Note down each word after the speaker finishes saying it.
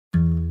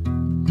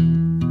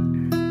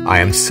I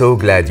am so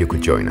glad you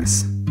could join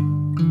us.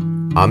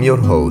 I'm your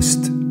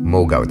host,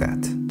 Mo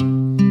Gaudat.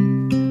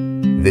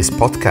 This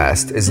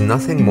podcast is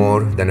nothing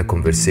more than a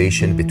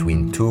conversation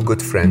between two good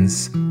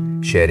friends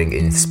sharing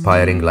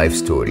inspiring life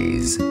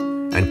stories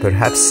and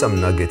perhaps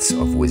some nuggets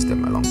of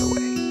wisdom along the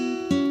way.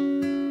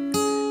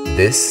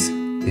 This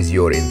is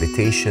your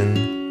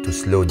invitation to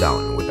slow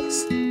down with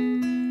us.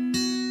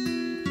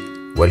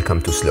 Welcome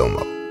to Slow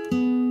Mo.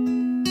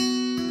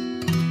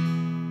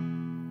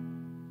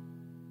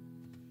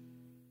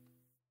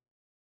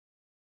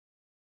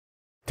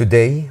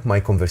 Today, my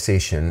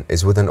conversation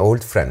is with an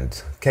old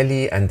friend.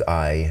 Kelly and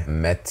I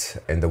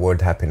met in the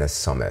World Happiness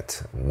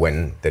Summit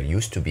when there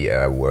used to be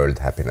a World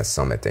Happiness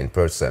Summit in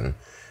person.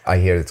 I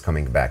hear it's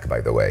coming back,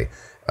 by the way,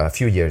 a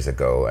few years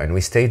ago, and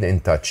we stayed in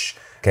touch.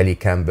 Kelly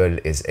Campbell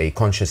is a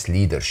conscious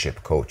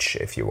leadership coach,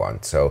 if you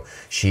want. So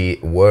she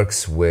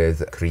works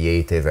with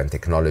creative and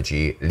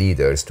technology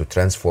leaders to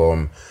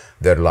transform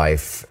their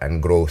life and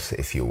growth,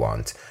 if you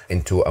want,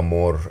 into a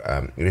more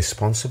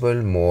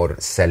responsible, more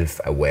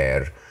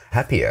self-aware,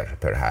 happier,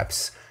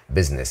 perhaps,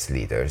 business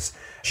leaders.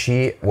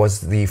 She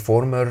was the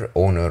former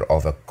owner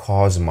of a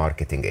cause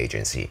marketing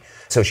agency.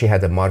 So she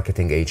had a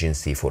marketing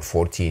agency for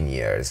 14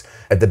 years.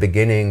 At the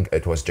beginning,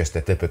 it was just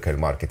a typical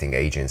marketing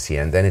agency,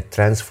 and then it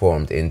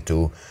transformed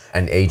into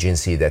an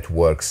agency that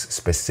works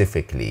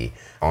specifically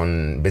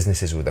on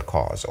businesses with a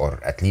cause, or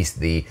at least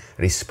the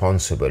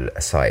responsible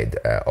side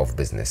of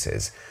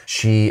businesses.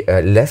 She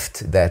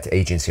left that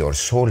agency or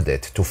sold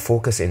it to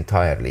focus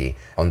entirely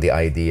on the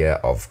idea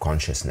of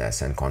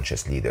consciousness and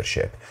conscious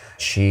leadership.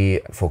 She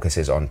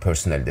focuses on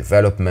personal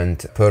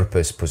development,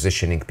 purpose,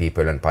 positioning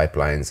people and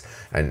pipelines,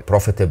 and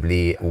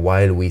profitably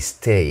while we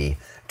stay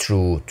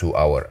true to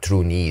our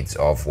true needs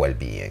of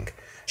well-being.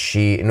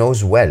 She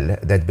knows well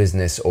that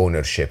business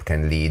ownership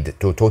can lead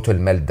to total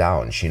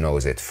meltdown. She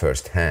knows it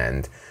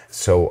firsthand.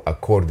 So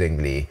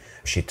accordingly,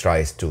 she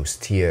tries to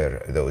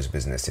steer those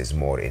businesses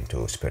more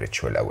into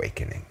spiritual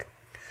awakening.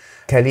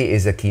 Kelly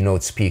is a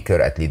keynote speaker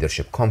at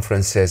leadership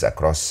conferences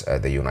across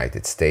the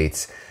United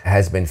States,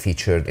 has been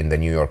featured in the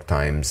New York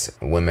Times,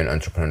 Women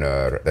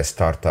Entrepreneur, The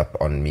Startup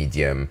on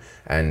Medium,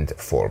 and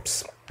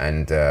Forbes.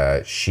 And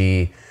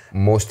she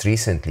most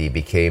recently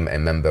became a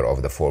member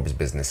of the Forbes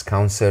Business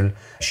Council.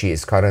 She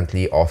is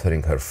currently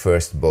authoring her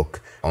first book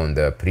on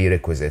the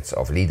prerequisites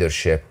of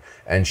leadership,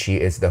 and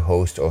she is the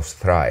host of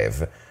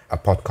Thrive, a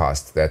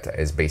podcast that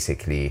is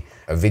basically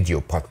a video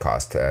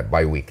podcast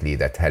bi-weekly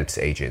that helps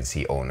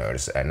agency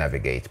owners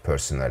navigate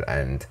personal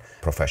and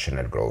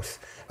professional growth.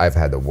 I've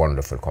had a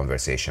wonderful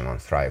conversation on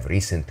Thrive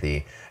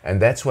recently,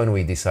 and that's when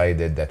we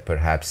decided that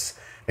perhaps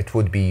it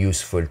would be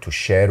useful to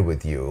share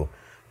with you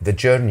the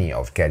journey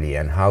of Kelly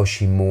and how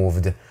she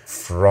moved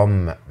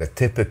from the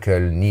typical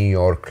New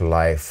York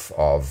life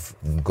of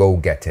go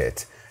get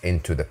it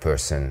into the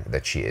person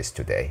that she is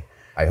today.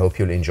 I hope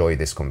you'll enjoy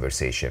this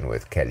conversation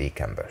with Kelly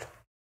Campbell.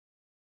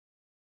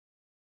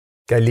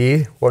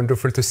 Kelly,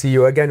 wonderful to see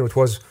you again. It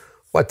was,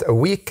 a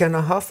week and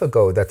a half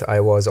ago that I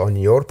was on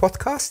your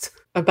podcast?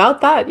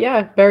 About that,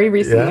 yeah, very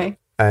recently.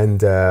 Yeah.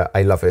 And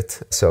I love it.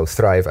 So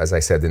Thrive, as I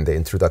said in the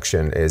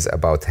introduction, is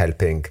about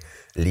helping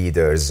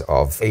leaders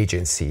of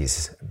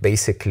agencies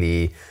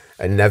basically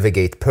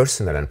navigate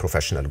personal and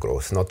professional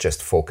growth, not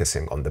just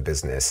focusing on the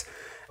business.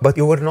 But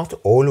you were not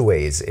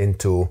always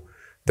into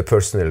the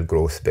personal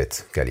growth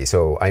bit, Kelly.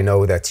 So I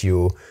know that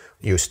you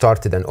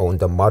started and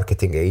owned a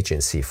marketing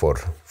agency for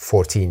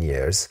 14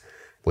 years,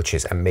 which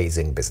is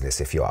amazing business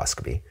if you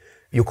ask me.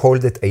 You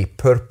called it a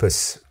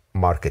purpose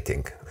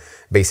marketing,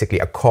 basically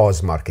a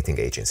cause marketing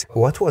agency.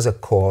 What was a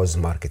cause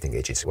marketing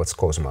agency? What's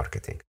cause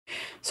marketing?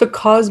 So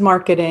cause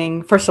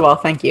marketing, first of all,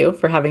 thank you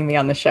for having me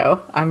on the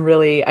show.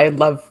 I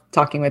love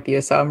talking with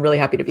you, so I'm really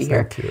happy to be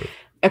here. Thank you.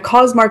 A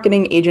cause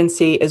marketing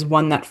agency is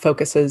one that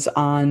focuses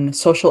on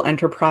social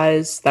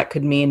enterprise. That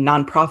could mean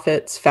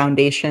nonprofits,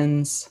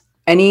 foundations,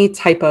 any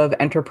type of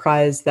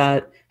enterprise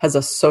that has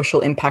a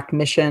social impact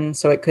mission.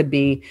 So it could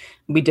be,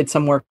 we did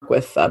some work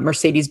with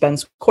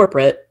Mercedes-Benz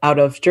Corporate out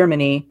of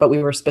Germany, but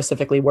we were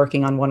specifically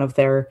working on one of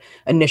their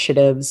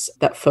initiatives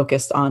that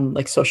focused on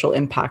like social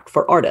impact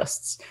for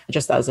artists,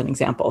 just as an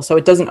example. So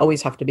it doesn't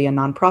always have to be a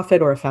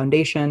nonprofit or a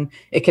foundation.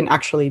 It can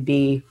actually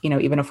be,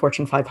 even a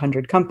Fortune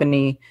 500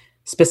 company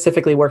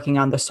specifically working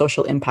on the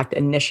social impact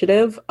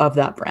initiative of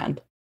that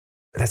brand.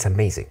 That's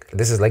amazing.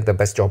 This is like the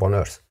best job on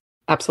earth.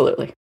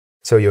 Absolutely.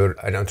 So you're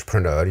an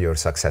entrepreneur, you're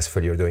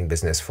successful, you're doing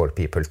business for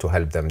people to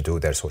help them do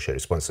their social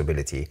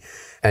responsibility.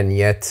 And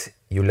yet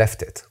you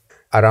left it.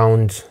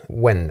 Around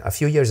when? A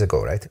few years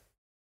ago, right?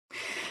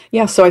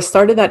 Yeah, so I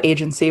started that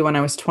agency when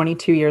I was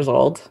 22 years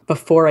old.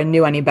 Before I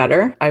knew any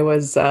better, I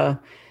was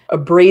a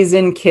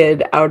brazen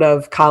kid out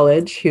of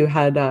college who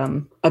had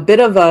a bit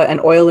of an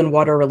oil and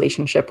water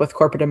relationship with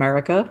corporate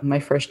America, my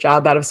first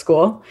job out of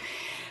school.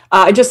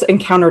 I just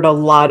encountered a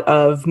lot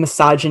of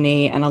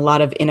misogyny and a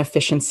lot of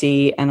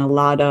inefficiency and a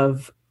lot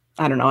of,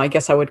 I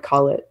guess I would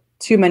call it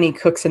too many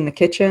cooks in the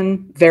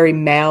kitchen, very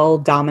male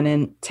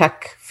dominant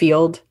tech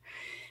field.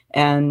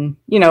 And,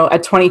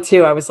 at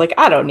 22, I was like,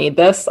 I don't need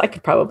this. I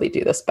could probably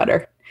do this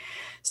better.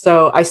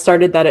 So I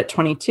started that at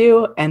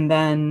 22 and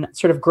then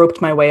sort of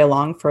groped my way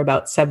along for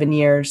about 7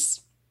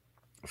 years.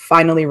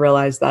 Finally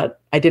realized that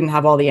I didn't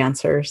have all the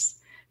answers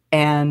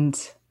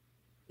and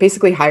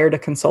basically hired a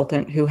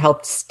consultant who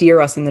helped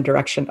steer us in the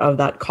direction of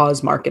that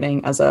cause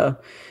marketing as a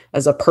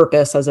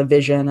purpose, as a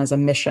vision, as a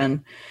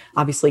mission,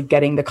 obviously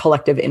getting the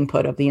collective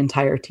input of the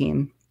entire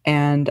team.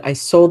 And I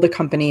sold the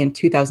company in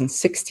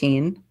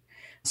 2016.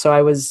 So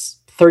I was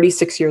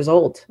 36 years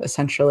old,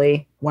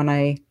 essentially, when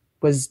I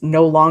was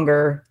no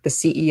longer the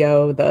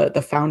CEO,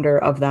 the founder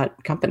of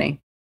that company.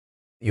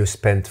 You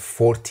spent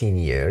 14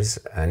 years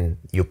and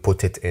you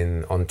put it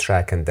on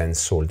track and then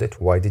sold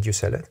it. Why did you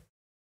sell it?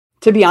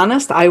 To be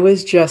honest, I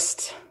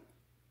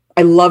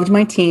loved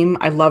my team.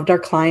 I loved our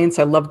clients.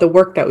 I loved the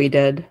work that we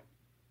did,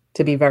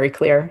 to be very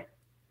clear.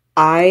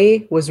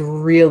 I was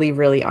really,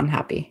 really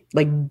unhappy,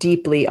 like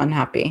deeply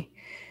unhappy,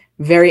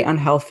 very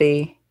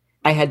unhealthy.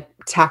 I had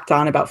tacked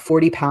on about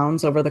 40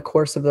 pounds over the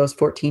course of those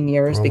 14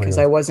 years because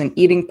I wasn't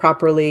eating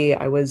properly.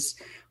 I was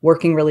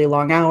working really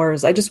long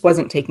hours. I just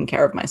wasn't taking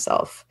care of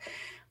myself.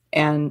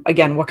 And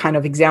again, what kind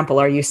of example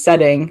are you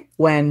setting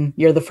when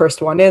you're the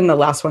first one in, the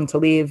last one to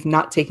leave,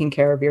 not taking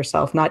care of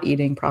yourself, not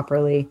eating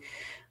properly?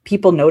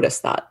 People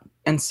notice that.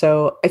 And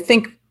so I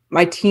think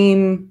my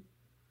team,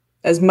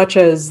 as much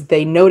as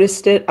they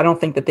noticed it, I don't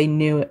think that they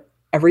knew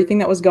everything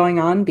that was going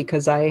on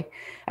because I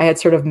had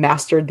sort of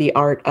mastered the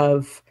art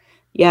of,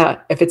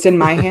 if it's in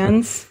my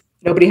hands,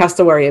 nobody has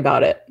to worry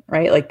about it,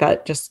 right? Like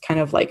that just kind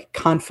of like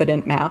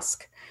confident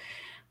mask.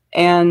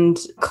 And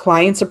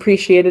clients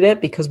appreciated it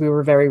because we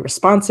were very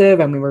responsive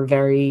and we were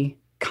very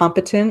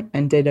competent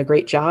and did a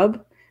great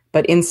job.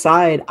 But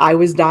inside, I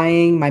was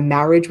dying, my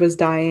marriage was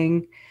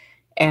dying,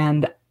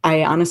 and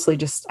I honestly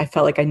I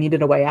felt like I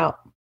needed a way out.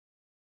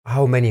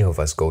 How many of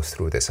us go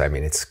through this? I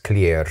mean, it's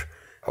clear,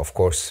 of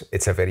course,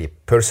 it's a very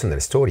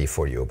personal story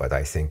for you, but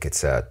I think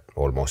it's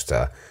almost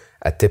a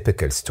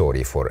typical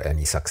story for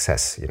any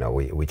success. You know,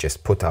 we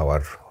just put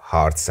our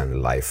hearts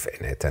and life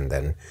in it, and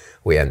then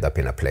we end up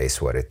in a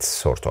place where it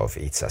sort of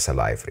eats us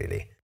alive,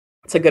 really.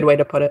 It's a good way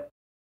to put it.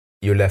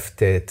 You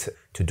left it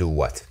to do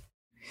what?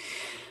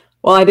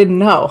 Well, I didn't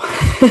know.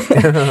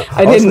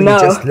 I didn't know.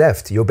 You just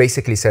left. You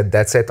basically said,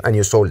 that's it, and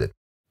you sold it.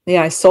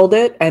 Yeah, I sold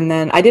it, and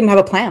then I didn't have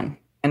a plan.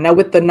 And now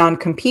with the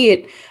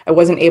non-compete, I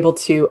wasn't able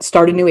to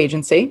start a new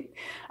agency.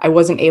 I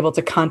wasn't able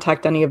to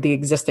contact any of the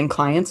existing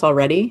clients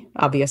already,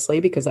 obviously,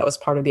 because that was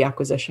part of the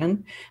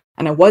acquisition.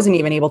 And I wasn't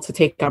even able to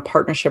take a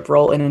partnership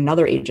role in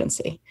another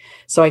agency.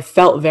 So I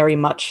felt very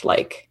much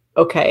like,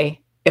 okay,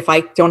 if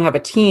I don't have a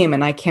team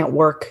and I can't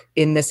work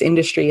in this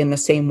industry in the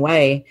same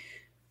way,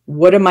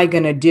 what am I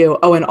going to do?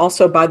 Oh, and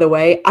also, by the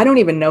way, I don't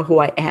even know who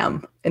I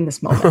am in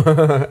this moment.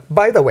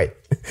 By the way,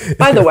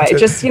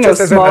 just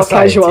small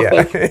casual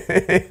thing.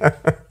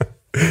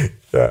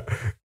 Yeah.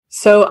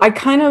 So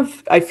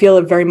I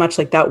feel very much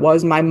like that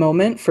was my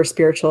moment for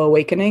spiritual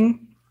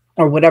awakening,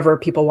 or whatever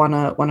people want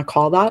to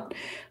call that,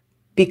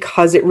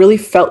 because it really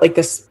felt like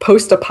this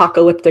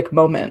post-apocalyptic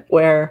moment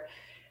where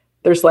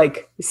there's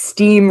like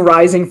steam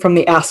rising from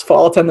the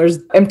asphalt and there's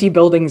empty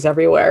buildings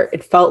everywhere.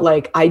 It felt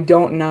like I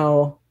don't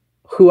know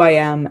who I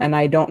am and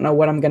I don't know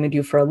what I'm going to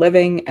do for a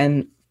living.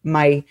 And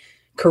my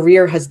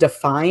career has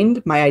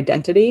defined my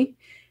identity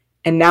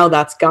and now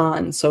that's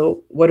gone.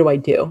 So what do I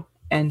do?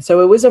 And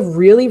so it was a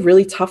really,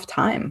 really tough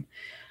time.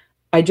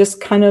 I just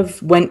kind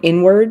of went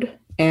inward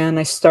and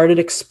I started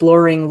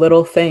exploring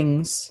little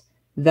things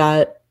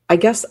that I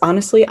guess,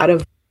 honestly, out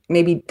of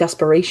maybe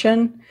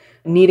desperation,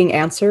 needing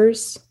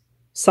answers,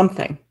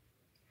 something.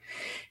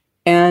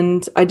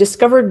 And I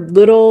discovered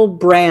little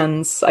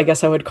brands, I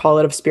guess I would call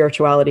it, of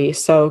spirituality.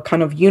 So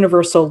kind of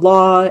universal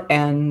law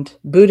and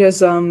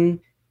Buddhism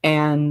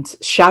and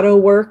shadow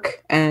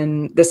work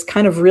and this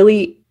kind of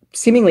really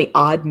seemingly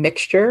odd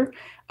mixture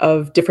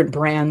of different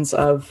brands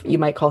of, you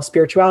might call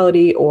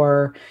spirituality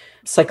or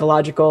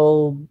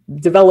psychological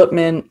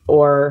development,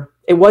 or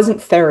it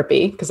wasn't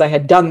therapy because I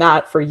had done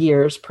that for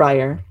years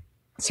prior.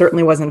 It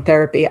certainly wasn't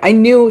therapy. I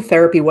knew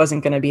therapy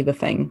wasn't going to be the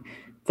thing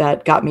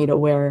that got me to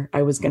where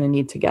I was going to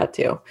need to get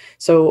to.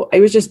 So I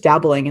was just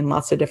dabbling in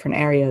lots of different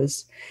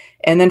areas.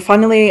 And then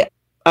finally,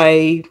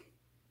 I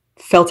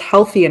felt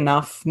healthy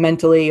enough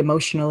mentally,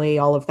 emotionally,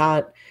 all of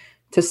that,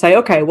 to say,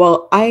 okay,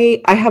 well,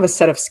 I have a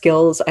set of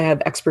skills, I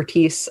have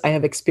expertise, I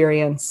have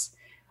experience.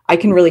 I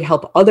can really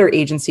help other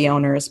agency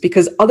owners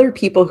because other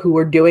people who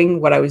were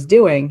doing what I was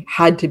doing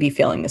had to be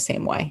feeling the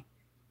same way.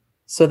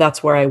 So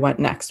that's where I went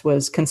next,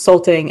 was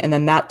consulting. And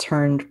then that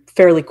turned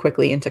fairly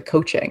quickly into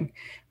coaching.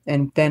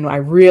 And then I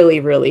really,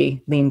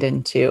 really leaned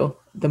into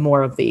the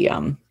more of the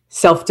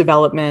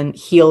self-development,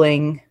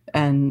 healing,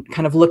 and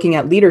kind of looking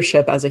at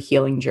leadership as a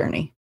healing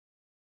journey.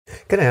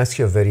 Can I ask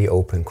you a very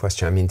open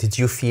question? I mean, did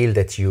you feel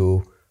that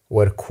you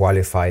were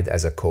qualified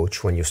as a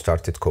coach when you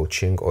started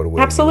coaching, or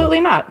were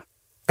Absolutely not.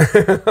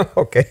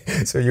 Okay,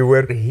 so you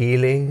were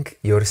healing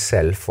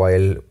yourself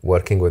while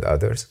working with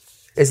others.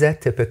 Is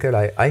that typical?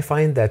 I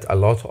find that a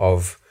lot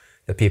of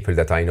the people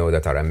that I know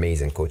that are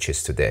amazing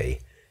coaches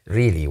today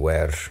really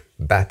were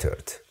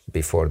battered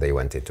before they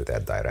went into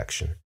that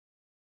direction.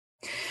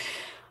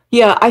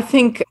 Yeah, I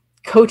think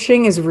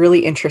coaching is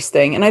really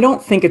interesting. And I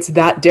don't think it's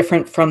that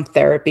different from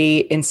therapy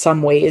in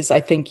some ways. I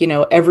think,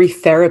 every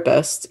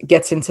therapist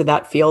gets into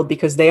that field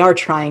because they are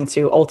trying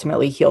to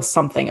ultimately heal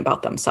something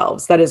about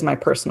themselves. That is my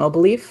personal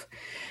belief.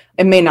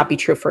 It may not be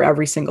true for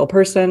every single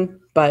person,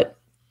 but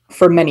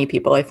for many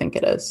people, I think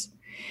it is.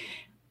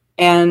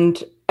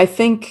 And I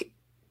think,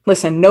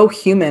 listen, no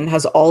human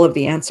has all of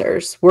the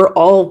answers. We're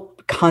all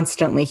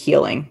constantly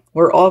healing.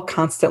 We're all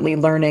constantly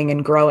learning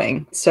and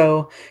growing.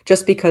 So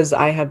just because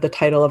I have the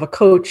title of a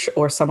coach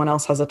or someone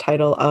else has a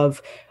title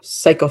of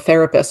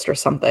psychotherapist or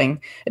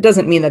something, it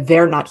doesn't mean that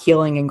they're not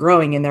healing and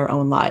growing in their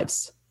own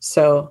lives.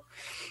 So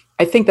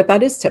I think that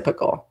that is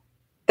typical.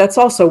 That's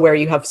also where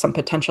you have some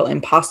potential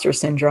imposter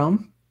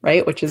syndrome,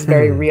 right? Which is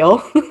very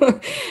real.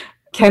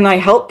 Can I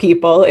help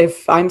people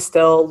if I'm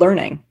still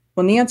learning?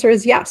 Well, the answer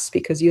is yes,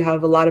 because you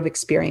have a lot of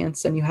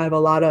experience and you have a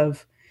lot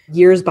of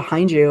years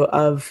behind you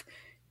of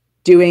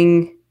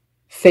doing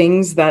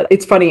things that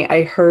it's funny.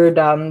 I heard,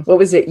 what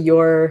was it?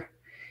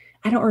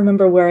 I don't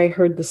remember where I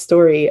heard the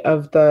story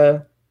of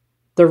the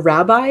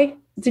rabbi.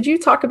 Did you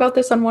talk about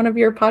this on one of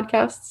your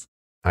podcasts?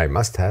 I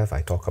must have.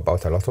 I talk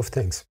about a lot of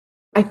things.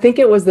 I think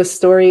it was the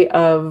story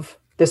of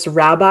this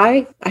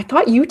rabbi. I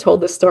thought you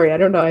told this story. I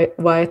don't know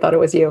why I thought it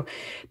was you.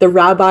 The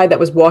rabbi that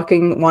was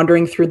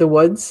wandering through the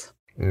woods.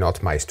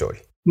 Not my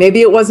story.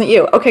 Maybe it wasn't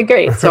you. Okay,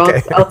 great. So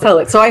okay. I'll tell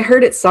it. So I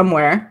heard it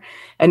somewhere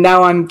and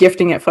now I'm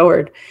gifting it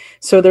forward.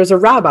 So there's a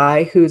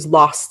rabbi who's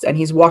lost and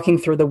he's walking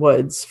through the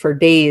woods for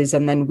days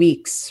and then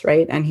weeks,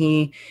 right? And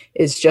he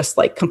is just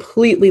like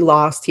completely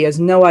lost. He has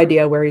no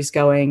idea where he's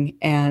going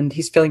and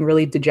he's feeling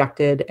really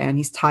dejected and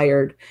he's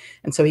tired.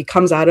 And so he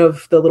comes out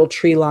of the little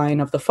tree line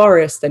of the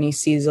forest and he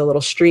sees a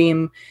little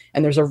stream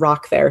and there's a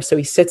rock there. So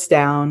he sits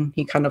down,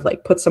 he kind of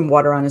like puts some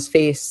water on his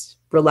face,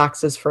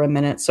 relaxes for a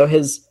minute. So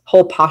his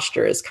whole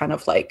posture is kind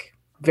of like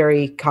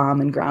very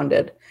calm and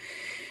grounded.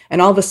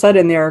 And all of a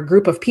sudden there are a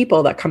group of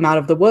people that come out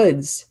of the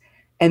woods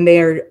and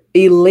they're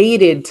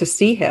elated to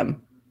see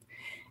him.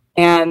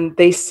 And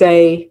they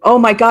say, "Oh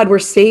my God, we're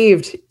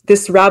saved.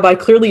 This rabbi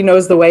clearly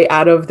knows the way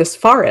out of this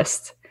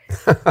forest."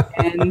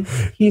 And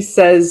he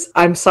says,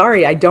 "I'm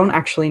sorry, I don't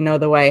actually know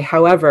the way.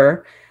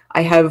 However,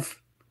 I have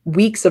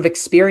weeks of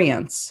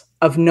experience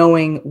of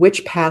knowing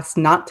which paths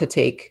not to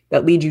take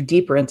that lead you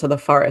deeper into the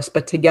forest,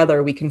 but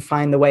together we can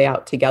find the way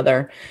out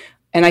together."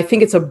 And I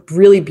think it's a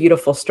really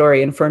beautiful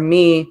story. And for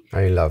me,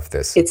 I love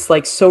this. It's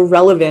like so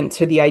relevant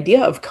to the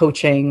idea of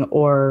coaching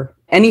or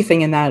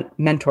anything in that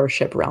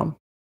mentorship realm.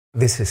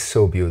 This is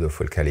so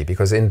beautiful, Kelly,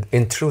 because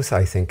in truth,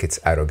 I think it's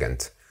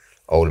arrogant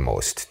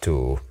almost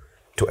to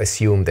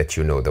assume that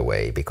you know the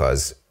way,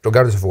 because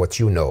regardless of what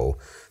you know,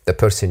 the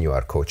person you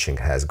are coaching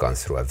has gone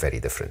through a very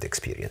different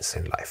experience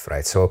in life,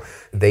 right? So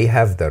they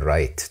have the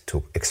right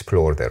to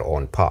explore their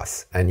own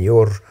path. And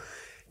your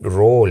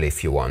role,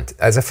 if you want,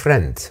 as a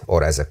friend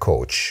or as a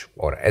coach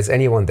or as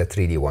anyone that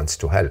really wants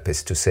to help,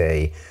 is to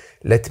say,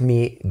 let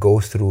me go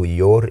through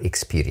your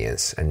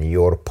experience and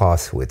your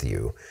path with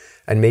you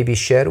and maybe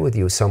share with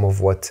you some of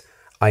what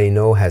I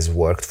know has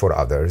worked for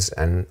others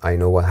and I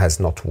know what has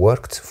not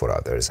worked for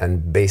others.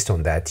 And based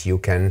on that, you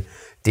can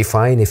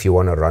define if you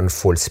want to run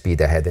full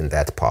speed ahead in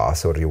that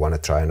path or you want to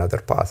try another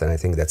path. And I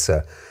think that's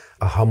a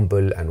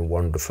humble and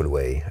wonderful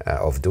way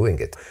of doing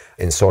it.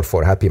 In Solve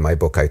for Happy, my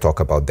book, I talk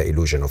about the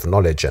illusion of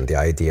knowledge and the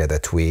idea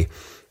that we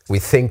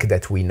think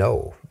that we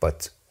know,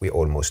 but we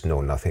almost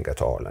know nothing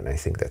at all. And I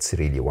think that's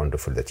really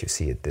wonderful that you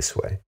see it this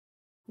way.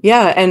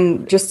 Yeah.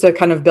 And just to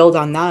kind of build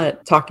on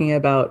that, talking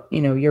about,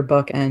 your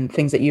book and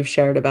things that you've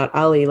shared about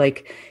Ali,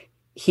 like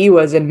he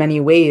was in many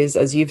ways,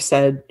 as you've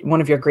said, one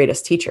of your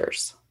greatest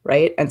teachers,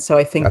 right? And so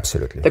I think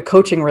absolutely, the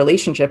coaching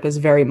relationship is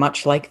very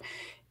much like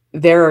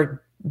there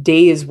are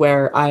days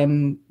where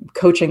I'm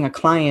coaching a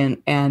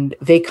client and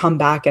they come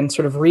back and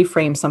sort of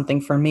reframe something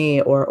for me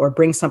or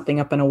bring something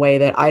up in a way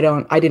that I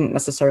didn't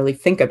necessarily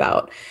think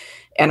about.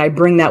 And I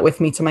bring that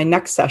with me to my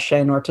next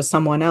session or to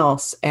someone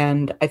else.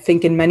 And I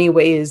think in many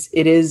ways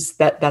it is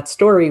that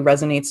story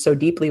resonates so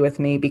deeply with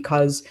me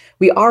because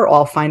we are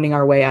all finding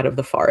our way out of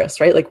the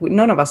forest, right? Like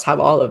none of us have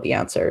all of the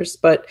answers,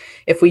 but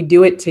if we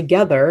do it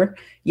together,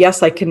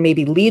 yes, I can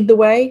maybe lead the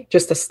way,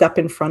 just a step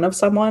in front of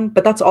someone,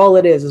 but that's all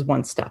it is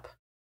one step.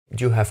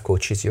 Do you have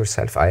coaches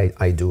yourself?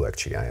 I do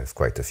actually. I have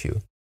quite a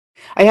few.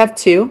 I have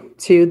two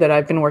that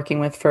I've been working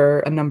with for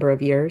a number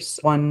of years.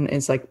 One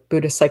is like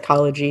Buddhist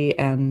psychology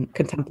and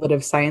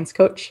contemplative science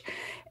coach.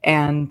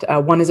 And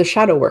one is a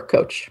shadow work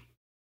coach.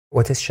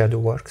 What is shadow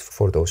work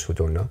for those who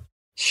don't know?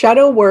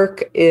 Shadow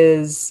work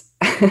is,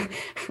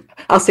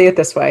 I'll say it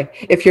this way.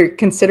 If you're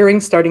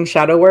considering starting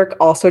shadow work,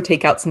 also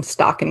take out some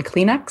stock in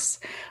Kleenex.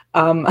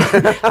 I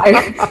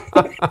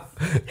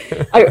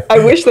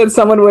wish that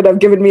someone would have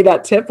given me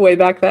that tip way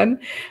back then,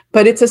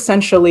 but it's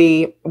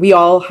essentially, we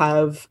all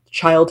have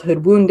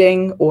childhood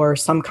wounding or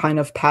some kind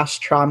of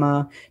past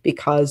trauma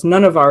because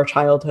none of our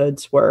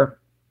childhoods were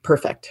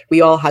perfect.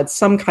 We all had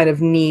some kind of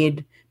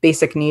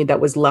basic need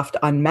that was left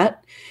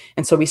unmet.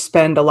 And so we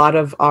spend a lot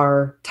of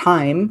our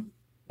time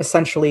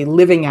essentially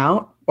living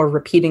out or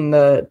repeating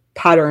the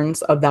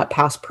patterns of that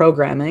past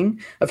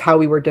programming of how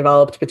we were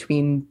developed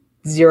between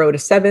 0 to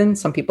 7.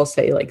 Some people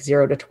say like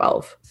 0 to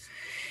 12.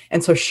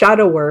 And so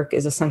shadow work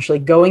is essentially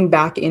going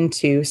back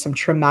into some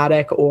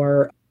traumatic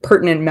or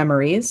pertinent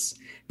memories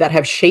that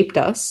have shaped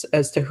us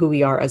as to who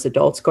we are as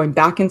adults, going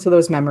back into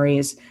those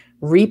memories,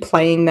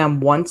 replaying them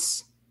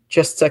once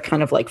just to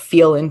kind of like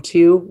feel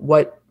into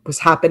what was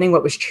happening,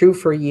 what was true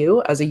for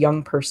you as a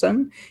young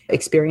person,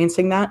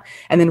 experiencing that,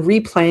 and then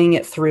replaying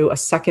it through a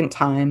second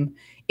time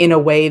in a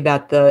way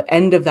that the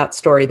end of that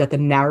story, that the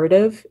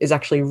narrative is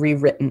actually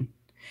rewritten.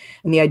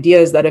 And the idea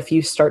is that if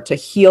you start to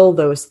heal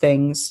those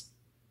things,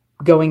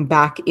 going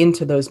back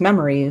into those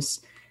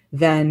memories,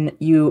 then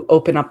you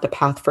open up the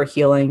path for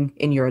healing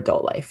in your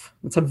adult life.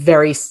 It's a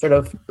very sort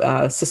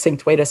of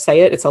succinct way to say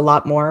it. It's a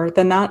lot more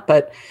than that,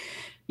 but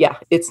yeah,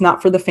 it's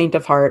not for the faint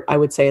of heart. I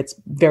would say it's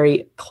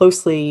very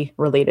closely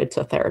related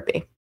to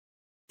therapy.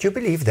 Do you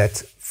believe that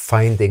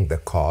finding the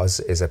cause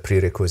is a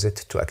prerequisite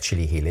to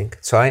actually healing?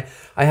 So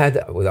I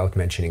had, without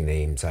mentioning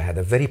names, I had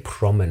a very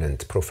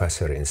prominent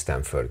professor in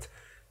Stanford,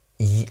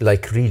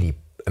 like really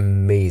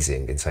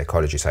amazing in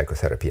psychology,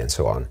 psychotherapy, and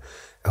so on,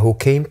 who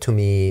came to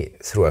me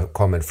through a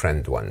common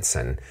friend once,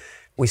 and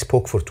we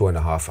spoke for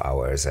 2.5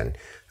 hours, and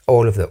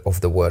all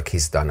of the work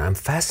he's done, I'm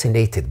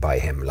fascinated by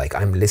him. Like,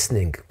 I'm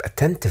listening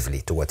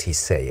attentively to what he's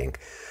saying.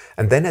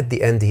 And then at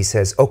the end he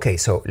says, okay,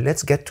 so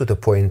let's get to the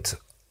point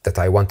that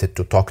I wanted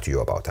to talk to you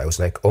about. I was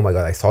like, oh my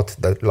God, I thought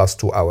the last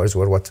 2 hours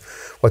were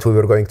what we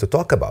were going to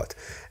talk about.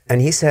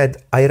 And he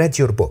said, I read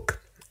your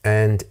book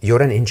and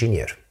you're an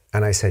engineer.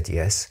 And I said,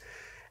 yes.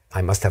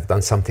 I must have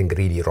done something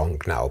really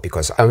wrong now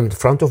because I'm in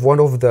front of one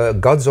of the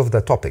gods of the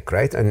topic,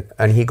 right?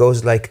 And he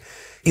goes like,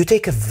 you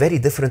take a very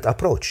different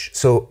approach.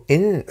 So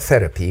in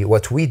therapy,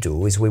 what we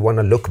do is we want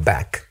to look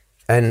back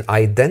and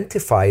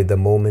identify the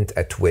moment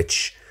at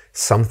which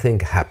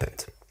something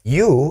happened.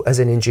 You, as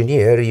an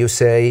engineer, you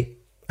say,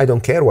 I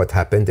don't care what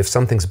happened. If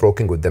something's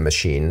broken with the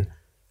machine,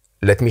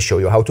 let me show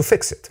you how to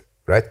fix it,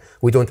 right?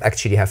 We don't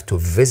actually have to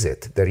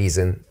visit the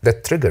reason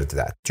that triggered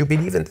that. Do you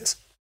believe in this?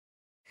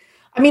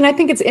 I mean, I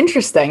think it's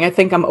interesting. I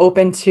think I'm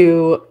open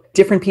to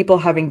different people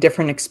having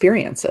different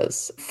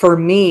experiences. For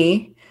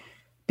me,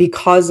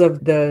 because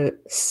of the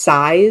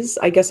size,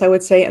 I guess I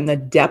would say, and the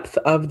depth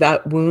of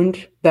that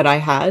wound that I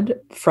had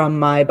from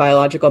my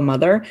biological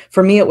mother,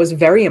 for me, it was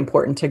very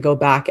important to go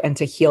back and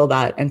to heal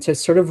that and to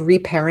sort of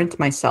reparent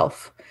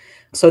myself.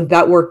 So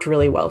that worked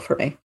really well for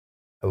me.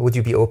 Would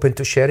you be open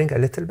to sharing a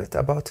little bit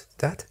about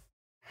that?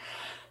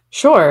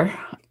 Sure.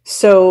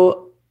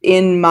 So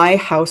in my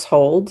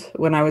household,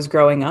 when I was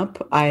growing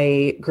up,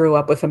 I grew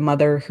up with a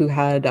mother who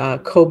had a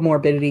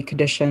comorbidity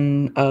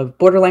condition of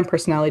borderline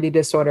personality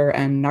disorder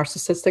and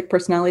narcissistic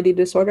personality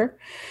disorder.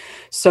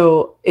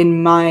 So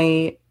in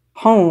my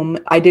home,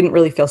 I didn't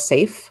really feel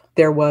safe.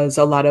 There was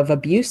a lot of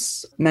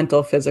abuse,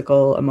 mental,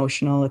 physical,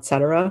 emotional,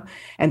 etc.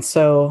 And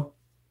so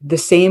the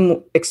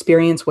same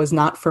experience was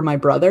not for my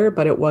brother,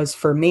 but it was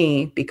for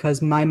me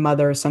because my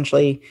mother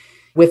essentially,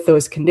 with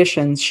those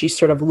conditions, she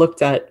sort of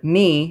looked at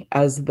me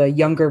as the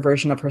younger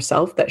version of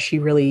herself that she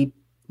really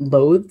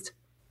loathed.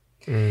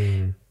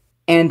 And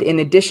in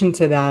addition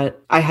to that,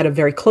 I had a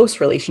very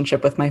close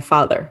relationship with my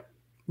father,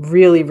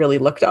 really, really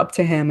looked up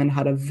to him and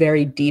had a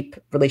very deep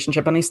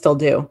relationship, and I still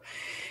do.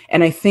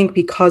 And I think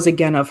because,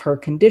 again, of her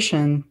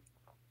condition,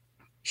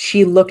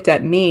 she looked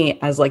at me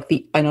as like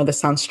I know this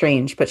sounds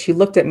strange, but she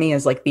looked at me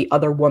as like the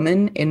other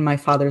woman in my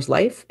father's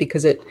life,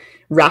 because it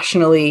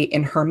rationally,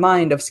 in her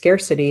mind of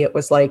scarcity, it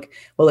was like,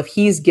 well, if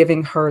he's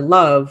giving her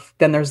love,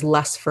 then there's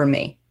less for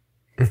me.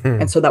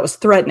 And so that was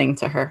threatening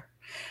to her.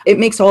 It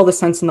makes all the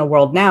sense in the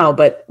world now,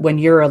 but when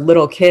you're a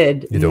little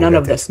kid, none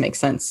of this makes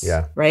sense,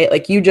 right?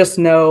 Like, you just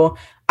know,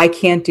 I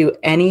can't do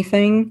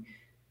anything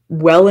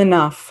well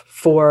enough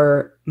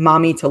for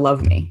mommy to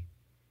love me,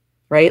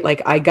 right?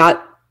 Like, I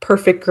got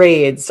perfect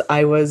grades.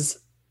 I was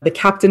the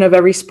captain of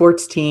every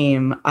sports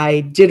team.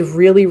 I did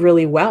really,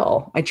 really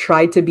well. I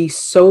tried to be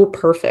so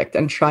perfect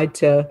and tried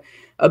to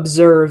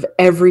observe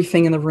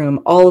everything in the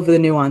room, all of the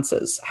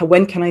nuances.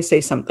 When can I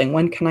say something?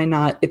 When can I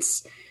not?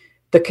 It's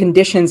the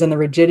conditions and the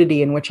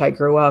rigidity in which I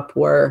grew up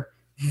were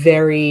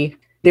very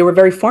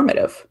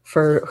formative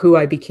for who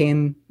I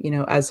became,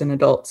 as an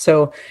adult.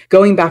 So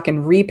going back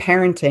and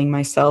reparenting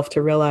myself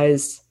to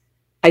realize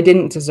I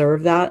didn't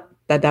deserve that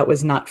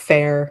was not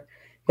fair,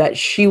 that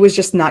she was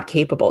just not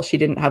capable. She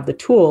didn't have the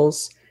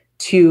tools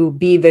to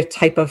be the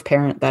type of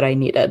parent that I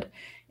needed.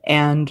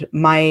 And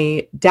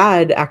my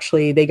dad,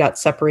 actually, they got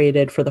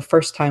separated for the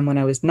first time when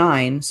I was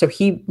 9. So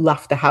he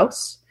left the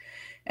house.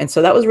 And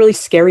so that was a really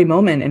scary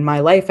moment in my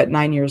life at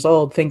 9 years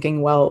old,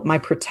 thinking, well, my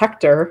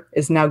protector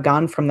is now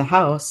gone from the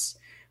house.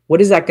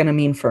 What is that going to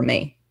mean for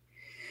me?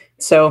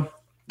 So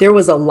there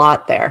was a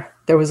lot there.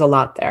 There was a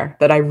lot there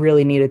that I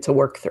really needed to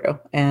work through.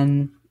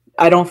 And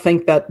I don't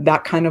think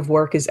that kind of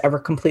work is ever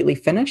completely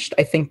finished.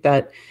 I think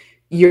that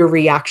your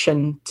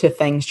reaction to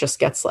things just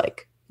gets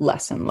like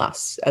less and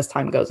less as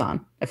time goes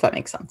on, if that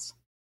makes sense.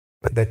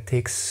 But that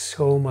takes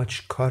so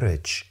much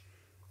courage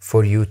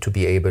for you to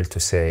be able to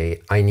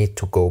say, I need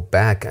to go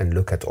back and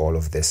look at all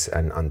of this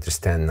and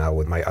understand now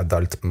with my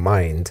adult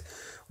mind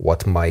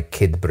what my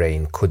kid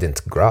brain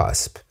couldn't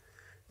grasp.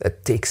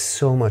 That takes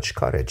so much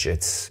courage.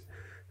 It's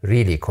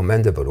really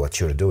commendable what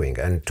you're doing,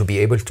 and to be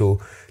able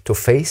to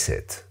face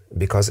it.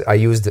 Because I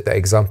used the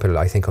example,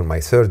 I think, on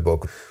my third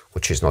book,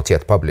 which is not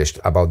yet published,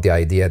 about the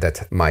idea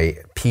that my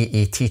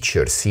PE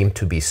teacher seemed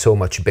to be so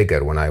much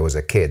bigger when I was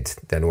a kid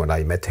than when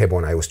I met him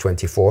when I was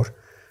 24.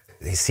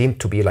 He seemed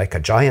to be like a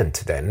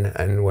giant then,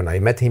 and when I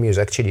met him, he was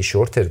actually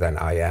shorter than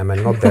I am,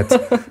 and not that,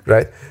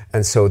 right?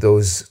 And so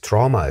those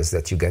traumas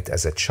that you get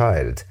as a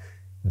child,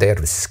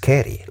 they're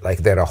scary,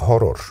 like they're a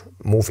horror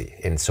movie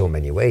in so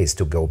many ways.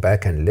 To go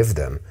back and live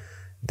them,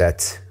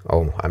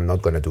 I'm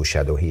not going to do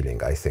shadow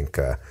healing. I think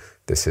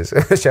this is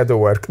shadow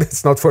work.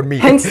 It's not for me.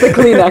 Hence the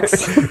Kleenex.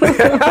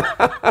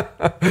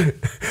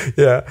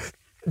 Yeah.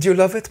 Do you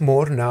love it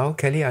more now,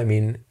 Kelly? I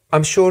mean,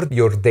 I'm sure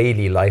your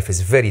daily life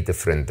is very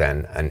different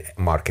than a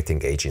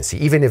marketing agency,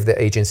 even if the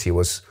agency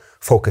was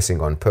focusing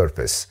on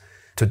purpose.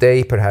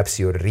 Today, perhaps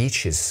your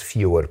reach is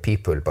fewer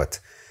people, but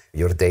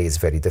your day is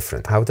very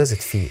different. How does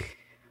it feel?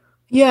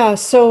 Yeah,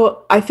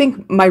 so I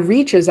think my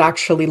reach is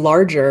actually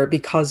larger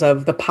because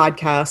of the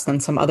podcast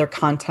and some other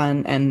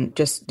content and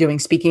just doing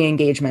speaking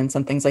engagements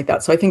and things like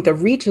that. So I think the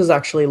reach is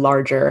actually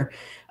larger.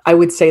 I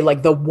would say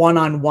like the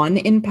one-on-one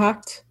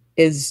impact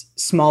is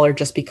smaller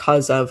just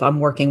because of I'm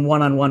working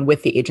one-on-one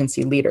with the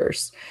agency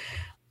leaders.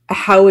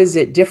 How is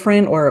it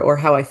different, or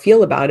how I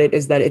feel about it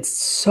is that it's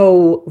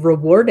so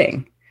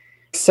rewarding.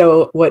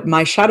 So what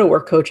my shadow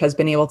work coach has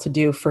been able to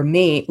do for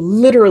me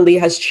literally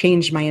has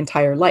changed my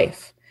entire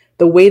life.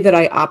 The way that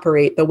I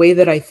operate, the way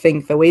that I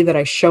think, the way that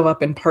I show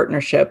up in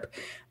partnership,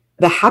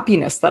 the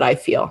happiness that I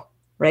feel,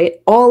 right?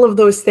 All of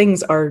those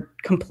things are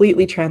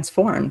completely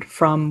transformed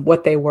from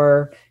what they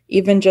were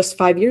even just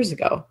 5 years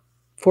ago,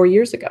 4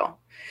 years ago.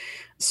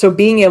 So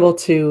being able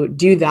to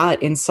do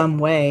that in some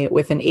way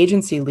with an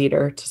agency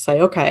leader to say,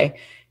 okay,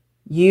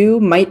 you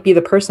might be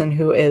the person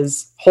who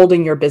is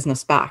holding your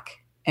business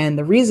back. And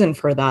the reason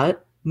for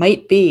that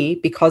might be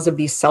because of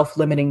these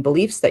self-limiting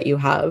beliefs that you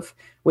have,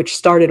 which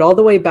started all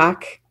the way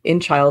back in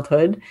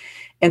childhood.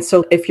 And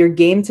so if you're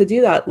game to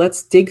do that,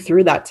 let's dig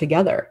through that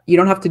together. You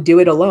don't have to do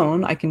it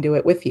alone. I can do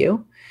it with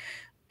you.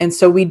 And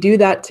so we do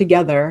that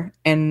together.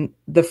 And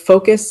the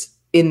focus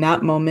in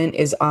that moment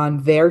is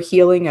on their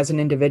healing as an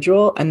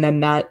individual. And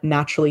then that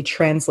naturally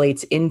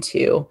translates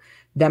into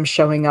them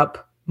showing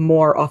up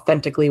more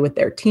authentically with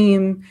their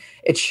team.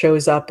 It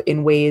shows up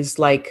in ways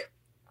like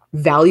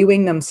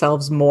valuing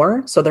themselves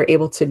more. So they're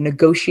able to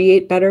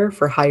negotiate better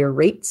for higher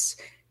rates,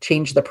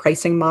 change the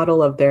pricing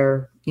model of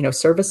their,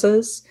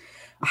 services,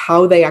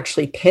 how they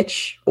actually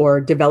pitch or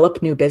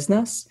develop new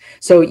business.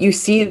 So you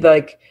see,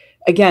 like,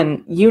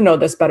 again, you know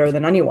this better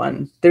than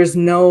anyone. There's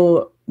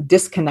no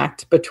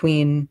disconnect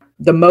between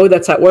the Mo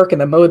that's at work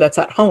and the Mo that's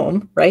at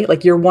home, right?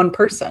 Like you're one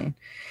person.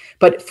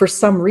 But for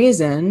some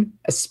reason,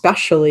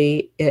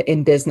 especially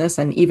in business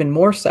and even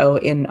more so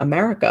in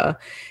America,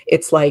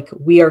 it's like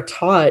we are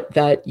taught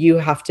that you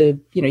have to,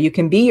 you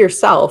can be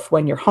yourself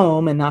when you're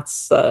home and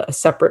that's a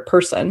separate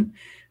person.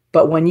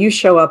 But when you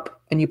show up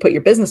and you put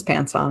your business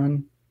pants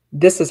on,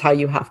 this is how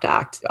you have to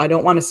act. I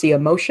don't want to see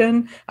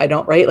emotion.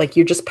 Right? Like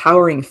you're just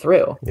powering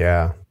through.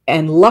 Yeah.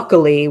 And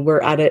luckily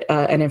we're at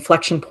an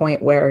inflection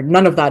point where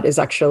none of that is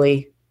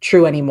actually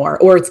true anymore,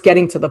 or it's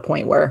getting to the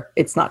point where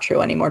it's not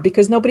true anymore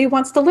because nobody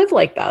wants to live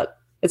like that.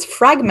 It's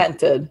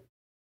fragmented.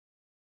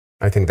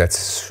 I think that's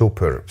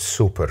super,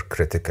 super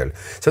critical.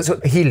 So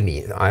heal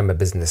me. I'm a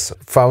business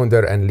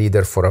founder and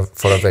leader for a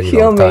very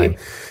long time.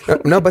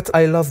 No, but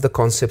I love the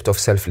concept of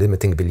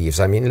self-limiting beliefs.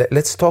 I mean,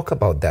 let's talk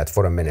about that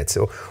for a minute.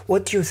 So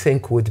what do you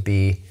think would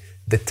be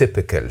the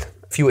typical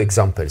few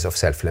examples of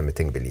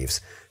self-limiting beliefs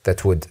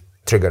that would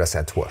trigger us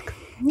at work?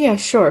 Yeah,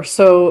 sure.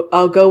 So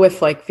I'll go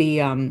with like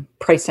the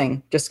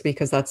pricing, just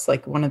because that's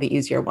like one of the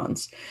easier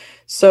ones.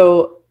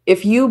 So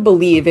if you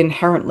believe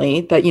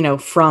inherently that,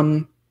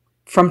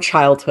 from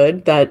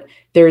childhood, that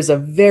there's a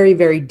very,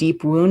 very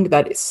deep wound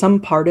that some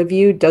part of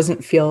you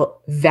doesn't feel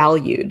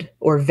valued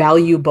or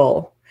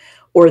valuable,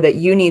 or that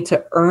you need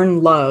to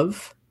earn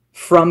love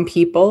from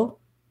people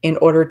in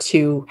order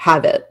to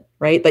have it,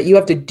 right? That you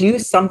have to do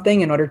something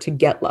in order to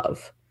get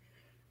love.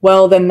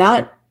 Well, then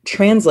that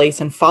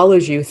translates and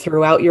follows you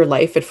throughout your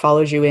life. It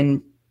follows you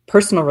in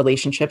personal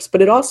relationships,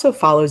 but it also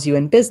follows you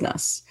in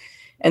business.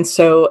 And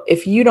so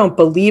if you don't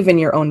believe in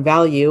your own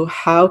value,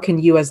 how can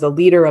you as the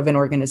leader of an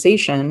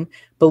organization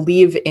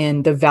believe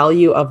in the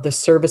value of the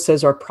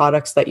services or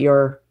products that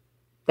you're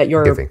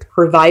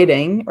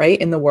providing, right,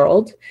 in the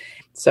world?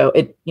 So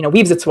it,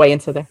 weaves its way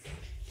into there.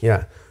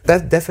 Yeah.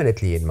 That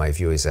definitely, in my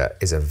view, is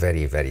a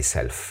very, very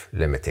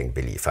self-limiting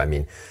belief. I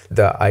mean,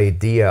 the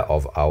idea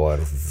of our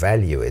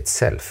value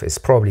itself is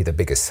probably the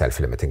biggest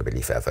self-limiting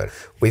belief ever.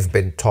 We've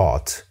been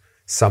taught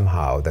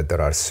somehow that there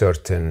are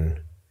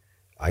certain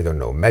I don't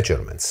know,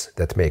 measurements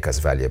that make us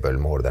valuable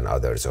more than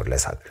others or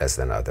less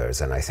than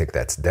others. And I think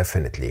that's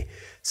definitely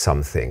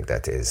something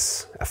that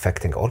is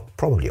affecting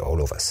probably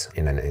all of us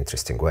in an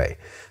interesting way.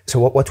 So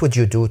what would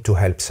you do to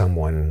help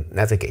someone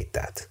navigate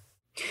that?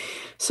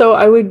 So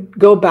I would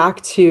go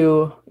back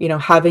to,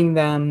 having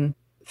them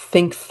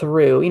think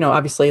through,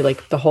 obviously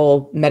like the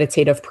whole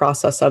meditative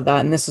process of that.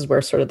 And this is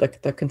where sort of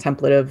the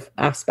contemplative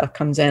aspect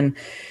comes in,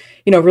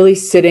 really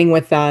sitting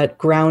with that,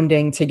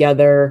 grounding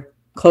together,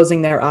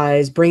 closing their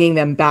eyes, bringing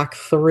them back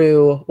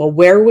through, well,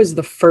 where was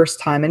the first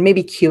time, and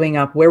maybe queuing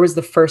up, where was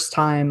the first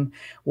time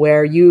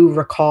where you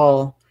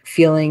recall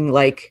feeling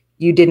like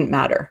you didn't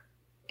matter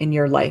in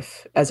your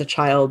life as a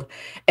child?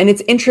 And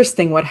it's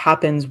interesting what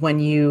happens when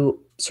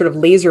you sort of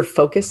laser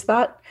focus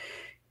that.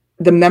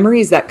 The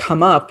memories that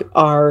come up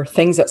are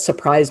things that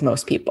surprise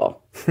most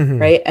people,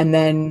 right? And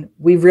then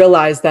we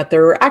realize that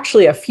there are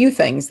actually a few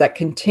things that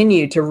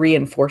continue to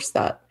reinforce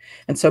that.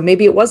 And so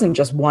maybe it wasn't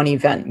just one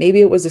event,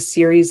 maybe it was a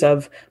series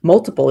of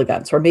multiple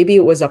events, or maybe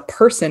it was a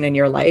person in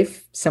your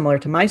life, similar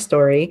to my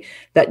story,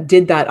 that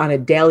did that on a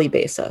daily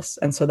basis.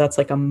 And so that's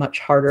like a much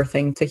harder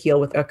thing to heal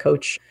with a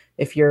coach.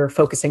 If you're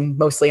focusing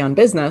mostly on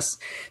business,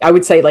 I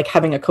would say like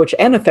having a coach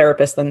and a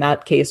therapist in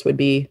that case would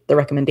be the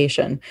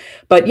recommendation.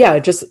 But yeah,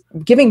 just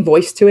giving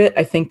voice to it,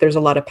 I think there's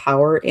a lot of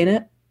power in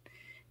it.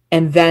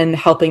 And then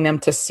helping them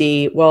to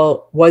see,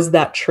 well, was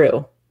that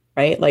true,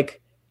 right? Like,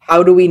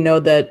 how do we know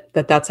that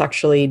that's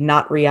actually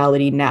not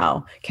reality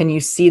now? Can you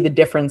see the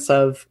difference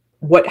of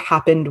what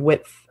happened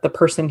with the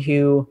person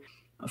who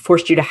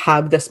forced you to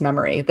have this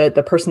memory,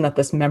 the person that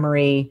this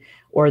memory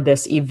or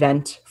this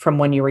event from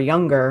when you were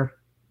younger,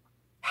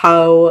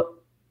 how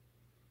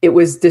it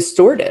was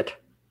distorted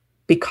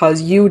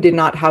because you did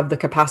not have the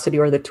capacity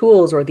or the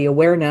tools or the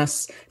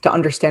awareness to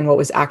understand what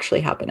was actually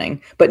happening.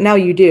 But now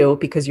you do,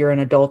 because you're an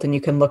adult and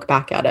you can look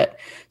back at it.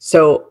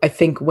 So I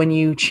think when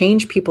you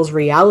change people's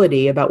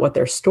reality about what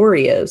their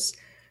story is,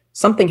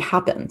 something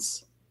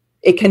happens.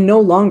 It can no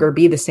longer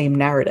be the same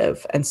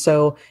narrative. And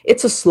so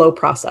it's a slow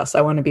process.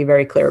 I want to be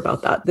very clear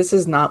about that. This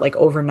is not like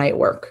overnight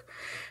work.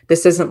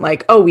 This isn't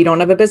like, oh, we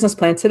don't have a business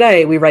plan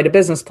today. We write a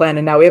business plan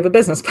and now we have a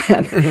business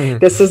plan.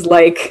 This is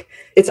like,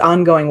 it's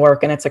ongoing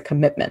work and it's a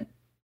commitment.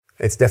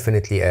 It's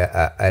definitely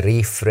a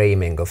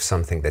reframing of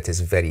something that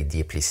is very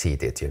deeply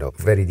seated,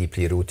 very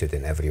deeply rooted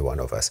in every one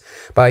of us.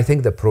 But I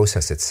think the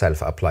process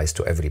itself applies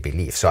to every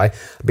belief. So I,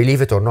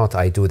 believe it or not,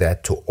 I do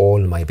that to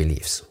all my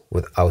beliefs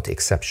without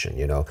exception.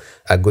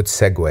 A good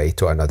segue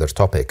to another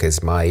topic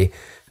is my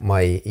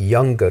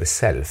younger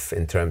self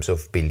in terms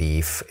of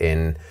belief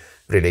in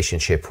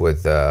relationship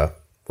with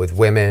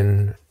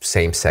women,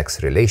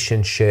 same-sex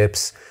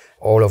relationships,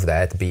 all of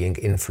that being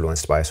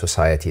influenced by a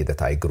society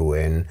that I grew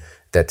in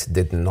that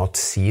did not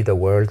see the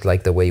world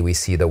like the way we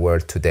see the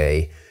world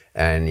today,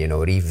 and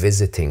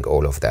revisiting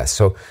all of that.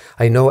 So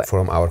I know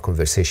from our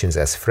conversations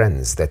as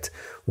friends that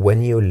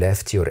when you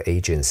left your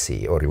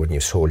agency or when you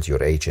sold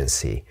your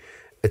agency,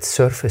 it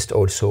surfaced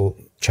also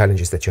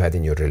challenges that you had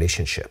in your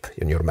relationship,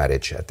 in your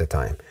marriage at the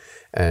time.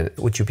 And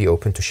would you be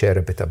open to share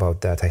a bit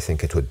about that? I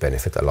think it would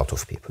benefit a lot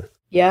of people.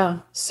 Yeah.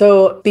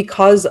 So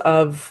because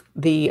of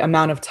the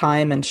amount of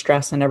time and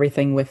stress and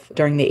everything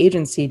during the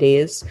agency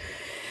days,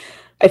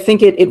 I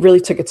think it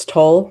really took its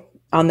toll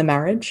on the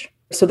marriage.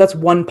 So that's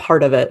one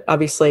part of it.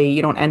 Obviously,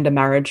 you don't end a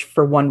marriage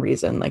for one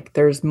reason. Like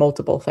there's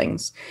multiple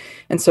things.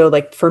 And so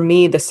like for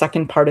me, the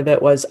second part of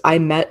it was I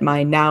met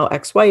my now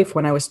ex-wife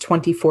when I was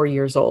 24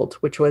 years old,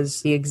 which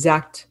was the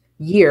exact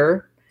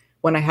year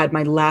when I had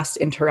my last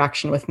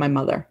interaction with my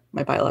mother,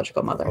 my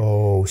biological mother.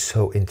 Oh,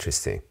 so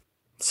interesting.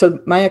 So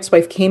my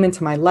ex-wife came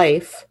into my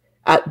life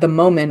at the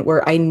moment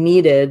where I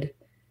needed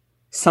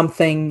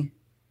something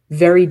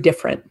very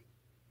different,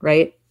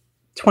 right?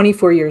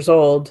 24 years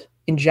old,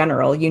 in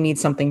general, you need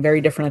something very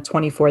different at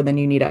 24 than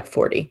you need at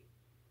 40.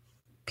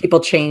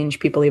 People change,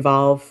 people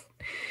evolve.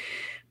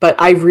 But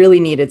I really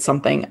needed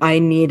something. I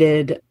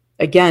needed,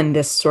 again,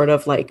 this sort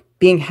of like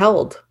being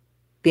held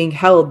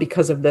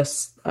because of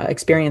this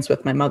experience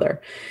with my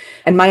mother.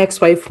 And my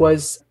ex-wife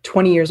was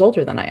 20 years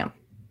older than I am.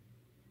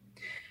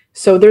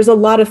 So there's a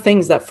lot of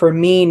things that for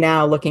me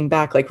now, looking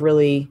back, like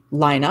really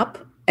line up.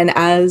 And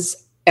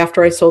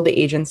after I sold the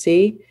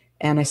agency,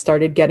 and I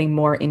started getting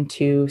more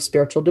into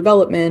spiritual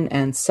development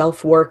and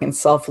self-work and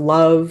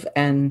self-love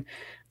and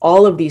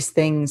all of these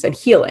things and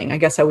healing. I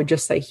guess I would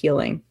just say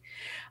healing.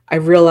 I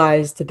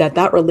realized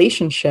that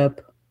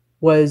relationship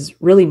was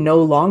really no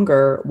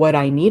longer what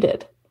I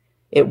needed.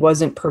 It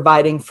wasn't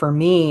providing for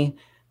me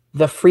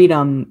the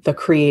freedom, the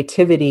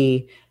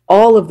creativity,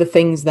 all of the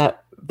things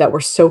that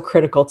were so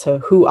critical to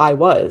who I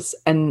was.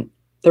 And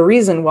the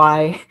reason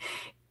why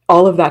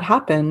all of that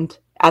happened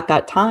at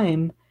that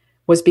time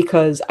was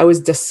because I was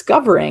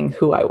discovering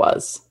who I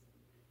was.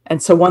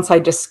 And so once I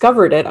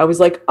discovered it, I was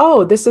like,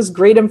 oh, this is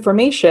great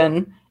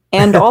information.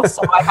 And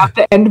also I have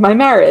to end my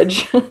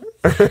marriage.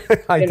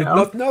 I did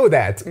not know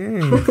that.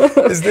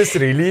 Is this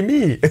really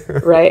me?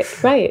 Right.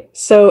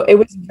 So it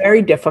was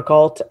very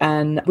difficult.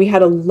 And we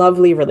had a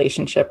lovely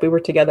relationship. We were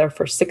together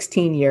for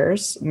 16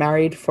 years,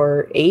 married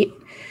for 8.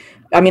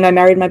 I mean, I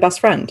married my best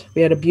friend.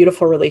 We had a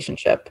beautiful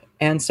relationship.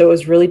 And so it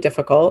was really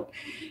difficult.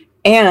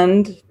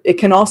 And it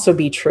can also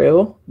be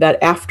true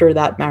that after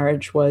that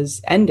marriage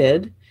was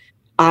ended,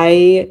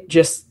 I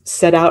just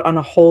set out on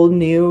a whole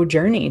new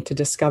journey to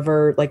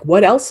discover like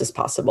what else is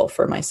possible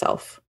for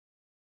myself.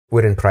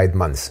 We're in Pride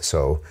Month,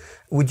 so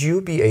would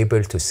you be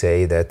able to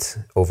say that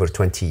over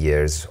 20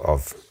 years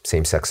of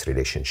same-sex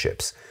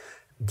relationships,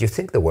 do you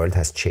think the world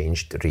has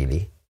changed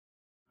really?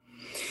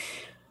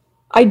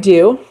 I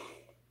do.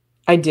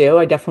 I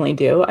definitely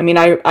do. I mean,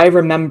 I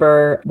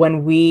remember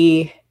when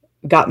we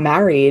got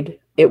married,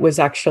 it was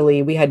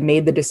actually, we had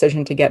made the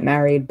decision to get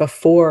married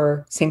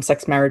before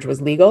same-sex marriage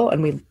was legal,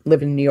 and we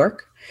live in New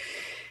York.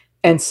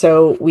 And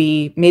so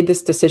we made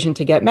this decision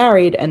to get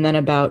married. And then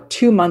about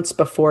 2 months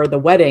before the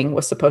wedding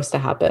was supposed to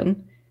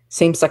happen,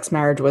 same-sex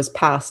marriage was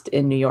passed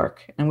in New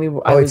York. And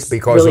I was it's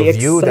because really of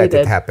you excited.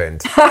 that it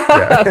happened.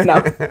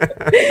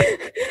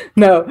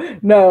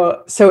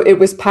 No. So it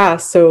was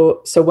passed.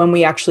 So when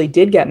we actually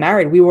did get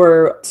married, we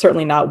were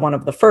certainly not one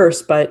of the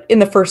first, but in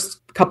the first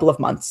couple of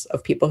months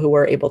of people who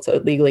were able to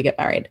legally get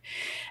married.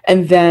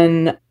 And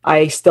then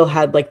I still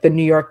had like the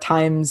New York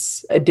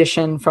Times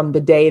edition from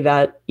the day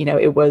that,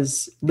 it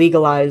was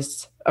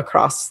legalized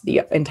across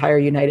the entire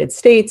United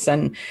States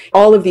and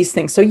all of these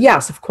things. So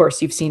yes, of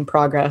course, you've seen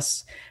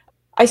progress.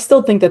 I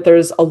still think that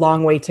there's a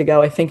long way to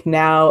go. I think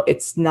now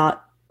it's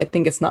not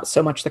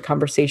so much the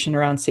conversation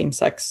around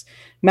same-sex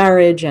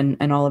marriage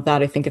and all of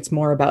that. I think it's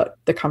more about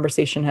the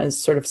conversation has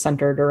sort of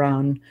centered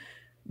around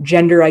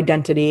gender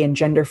identity and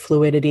gender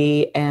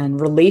fluidity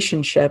and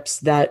relationships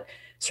that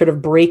sort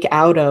of break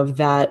out of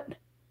that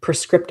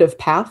prescriptive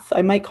path,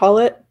 I might call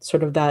it,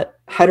 sort of that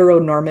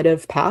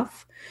heteronormative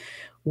path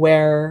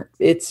where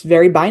it's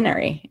very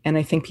binary. And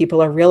I think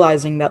people are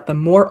realizing that the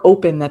more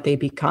open that they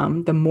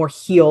become, the more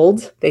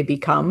healed they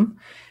become,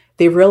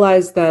 they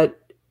realize that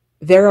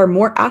there are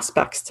more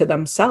aspects to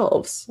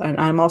themselves. And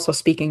I'm also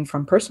speaking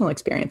from personal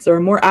experience. There are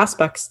more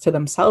aspects to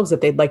themselves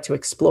that they'd like to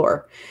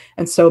explore.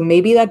 And so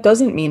maybe that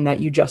doesn't mean that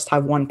you just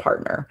have one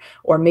partner,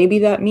 or maybe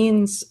that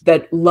means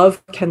that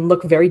love can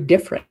look very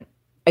different.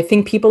 I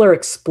think people are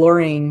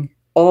exploring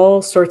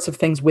all sorts of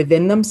things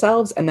within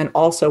themselves and then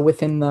also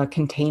within the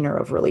container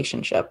of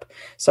relationship.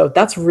 So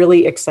that's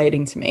really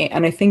exciting to me.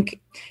 And I think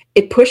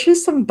it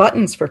pushes some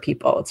buttons for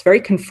people. It's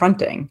very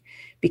confronting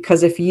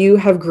because if you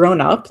have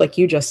grown up, like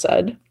you just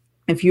said,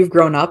 if you've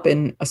grown up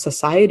in a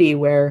society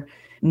where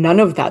none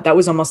of that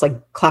was almost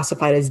like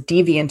classified as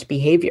deviant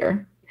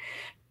behavior,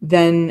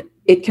 then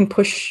it can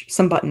push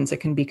some buttons. It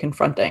can be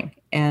confronting.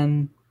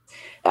 And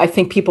I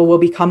think people will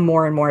become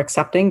more and more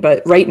accepting,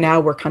 but right now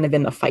we're kind of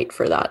in the fight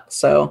for that.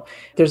 So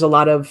there's a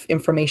lot of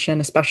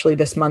information, especially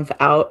this month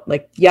out.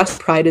 Like, yes,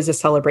 Pride is a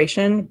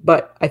celebration,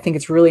 but I think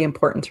it's really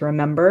important to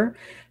remember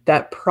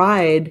that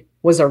Pride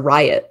was a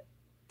riot.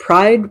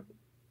 Pride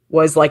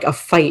was like a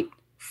fight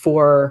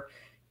for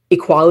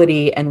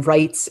equality and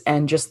rights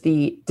and just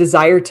the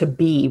desire to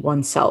be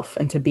oneself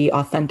and to be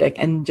authentic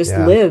and just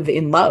live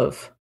in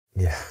love.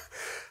 Yeah.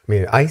 I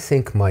mean, I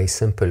think my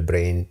simple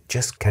brain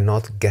just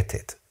cannot get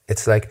it.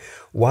 It's like,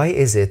 why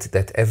is it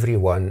that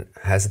everyone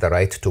has the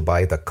right to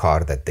buy the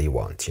car that they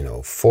want,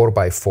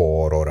 4x4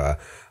 or a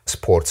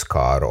sports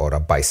car or a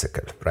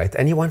bicycle, right?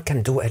 Anyone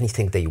can do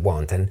anything they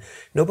want, and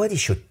nobody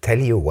should tell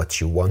you what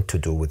you want to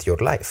do with your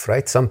life,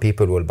 right? Some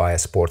people will buy a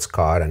sports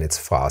car and it's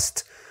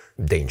fast,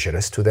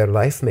 dangerous to their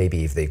life,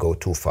 maybe if they go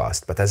too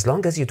fast. But as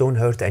long as you don't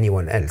hurt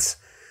anyone else,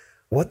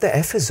 what the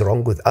F is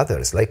wrong with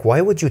others? Like,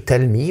 why would you tell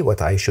me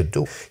what I should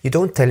do? You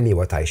don't tell me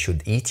what I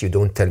should eat. You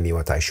don't tell me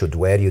what I should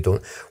wear.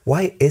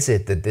 Why is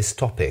it that this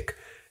topic,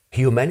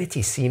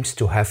 humanity seems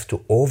to have to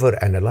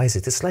overanalyze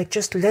it? It's like,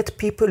 just let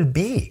people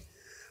be.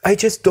 I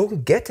just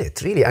don't get it,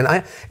 really.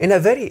 And in a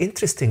very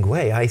interesting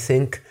way, I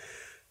think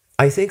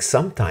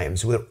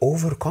sometimes we're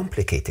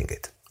overcomplicating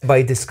it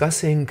by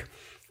discussing,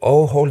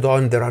 oh, hold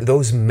on, there are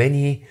those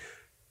many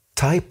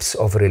types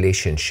of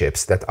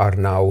relationships that are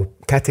now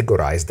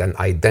categorized and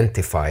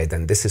identified,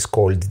 and this is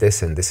called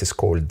this and this is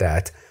called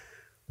that.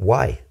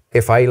 Why?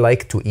 If I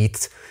like to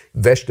eat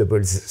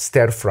vegetables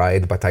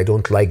stir-fried, but I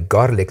don't like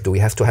garlic, do we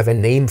have to have a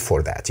name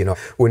for that?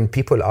 When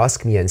people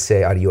ask me and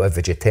say, are you a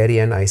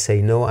vegetarian? I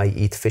say, no, I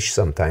eat fish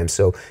sometimes.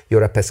 So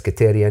you're a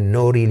pescatarian?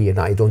 No, really, and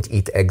I don't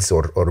eat eggs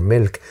or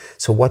milk.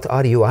 So what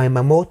are you? I'm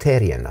a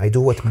Mo-tarian. I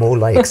do what Mo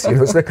likes.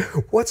 It's like,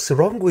 what's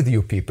wrong with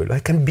you people? I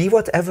can be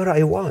whatever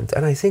I want.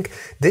 And I think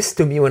this,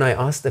 to me, when I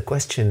ask the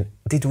question,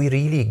 did we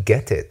really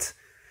get it?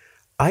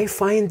 I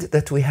find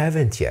that we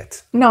haven't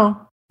yet.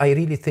 No. I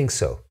really think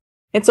so.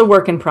 It's a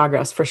work in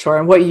progress for sure.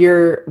 And what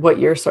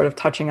you're sort of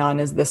touching on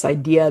is this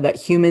idea that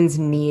humans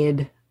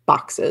need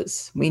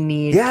boxes. We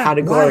need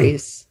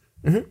categories.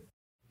 Mm-hmm.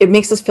 It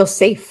makes us feel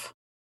safe.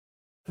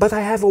 But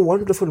I have a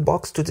wonderful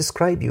box to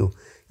describe you.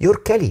 You're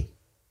Kelly.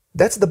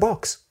 That's the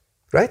box,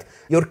 right?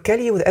 You're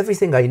Kelly with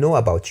everything I know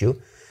about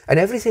you and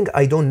everything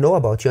I don't know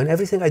about you and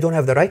everything I don't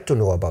have the right to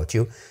know about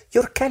you.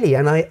 You're Kelly,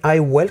 and I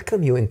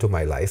welcome you into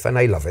my life and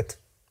I love it,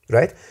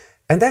 right?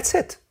 And that's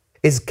it.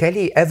 Is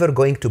Kelly ever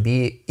going to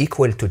be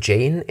equal to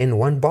Jane in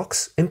one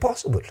box?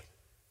 Impossible.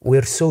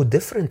 we're so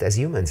different as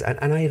humans.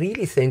 And I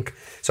really think,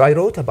 so I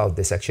wrote about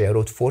this actually. I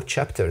wrote 4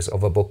 chapters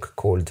of a book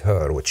called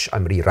Her, which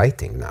I'm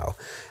rewriting now,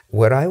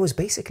 where I was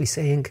basically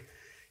saying,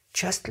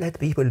 just let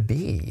people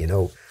be, you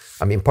know.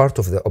 I mean, part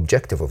of the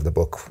objective of the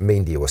book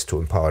mainly was to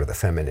empower the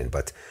feminine,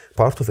 but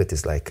part of it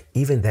is like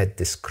even that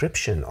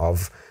description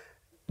of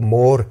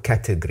more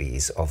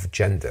categories of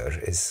gender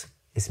is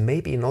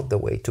maybe not the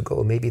way to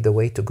go. Maybe the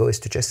way to go is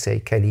to just say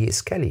Kelly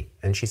is Kelly,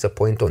 and she's a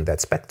point on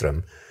that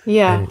spectrum,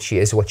 and she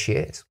is what she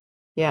is.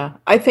 Yeah,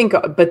 I think,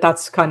 but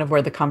that's kind of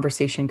where the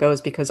conversation goes,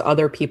 because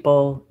other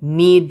people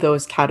need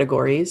those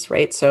categories,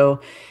 right?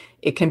 So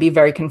it can be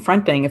very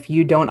confronting if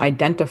you don't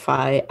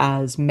identify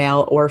as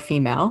male or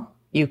female.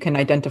 You can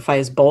identify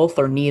as both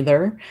or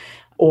neither,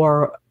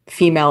 or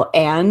female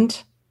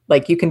and,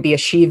 like you can be a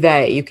she,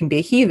 they, you can be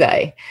a he,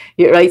 they,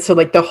 right? So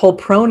like the whole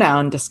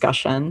pronoun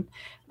discussion,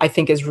 I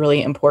think, is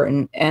really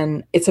important.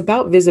 And it's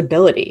about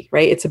visibility,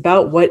 right? It's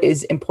about what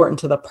is important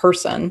to the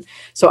person.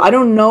 So I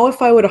don't know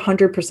if I would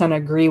 100%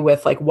 agree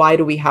with like, why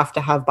do we have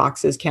to have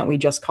boxes? Can't we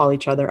just call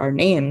each other our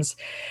names?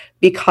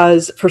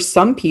 Because for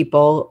some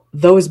people,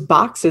 those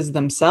boxes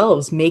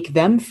themselves make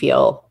them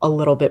feel a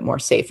little bit more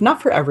safe.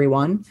 Not for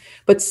everyone,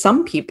 but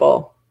some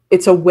people,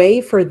 it's a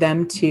way for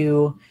them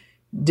to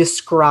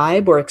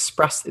describe or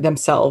express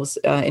themselves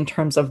in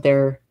terms of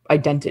their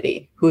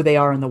identity, who they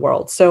are in the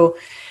world. So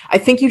I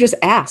think you just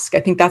ask. I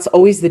think that's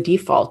always the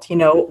default. You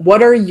know,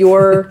 what are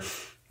your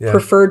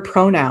preferred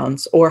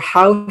pronouns, or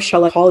how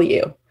shall I call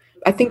you?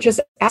 I think just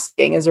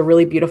asking is a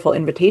really beautiful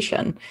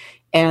invitation.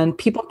 And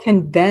people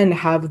can then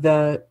have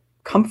the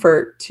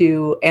comfort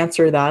to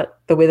answer that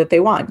the way that they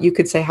want. You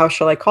could say, how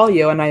shall I call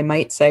you? And I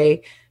might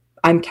say,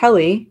 I'm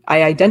Kelly.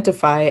 I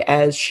identify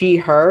as she,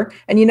 her.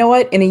 And you know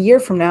what? In a year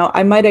from now,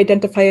 I might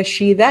identify as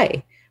she,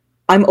 they.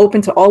 I'm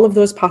open to all of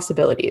those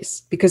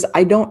possibilities because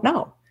I don't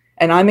know.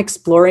 And I'm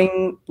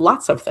exploring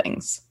lots of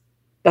things.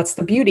 That's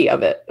the beauty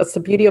of it. That's the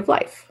beauty of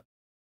life.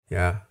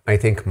 Yeah, I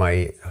think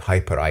my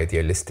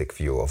hyper-idealistic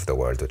view of the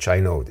world, which I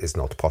know is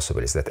not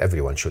possible, is that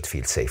everyone should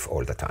feel safe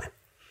all the time.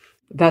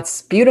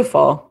 That's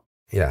beautiful.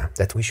 Yeah,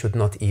 that we should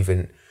not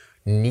even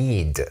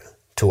need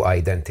to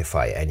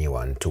identify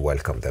anyone to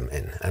welcome them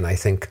in. And I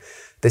think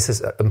this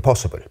is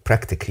impossible,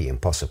 practically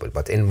impossible.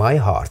 But in my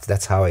heart,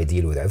 that's how I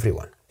deal with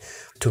everyone.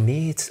 To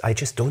me, I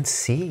just don't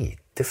see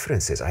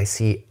differences. I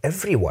see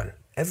everyone.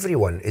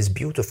 Everyone is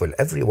beautiful.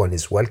 Everyone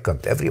is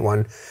welcomed.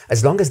 Everyone,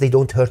 as long as they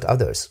don't hurt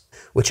others,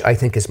 which I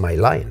think is my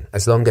line.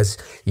 As long as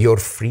your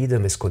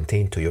freedom is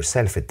contained to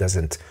yourself, it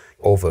doesn't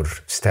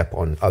overstep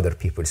on other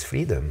people's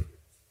freedom.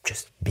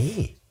 Just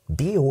be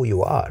who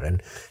you are.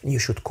 And you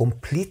should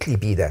completely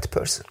be that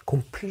person.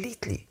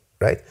 Completely,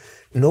 right?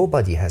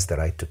 Nobody has the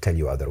right to tell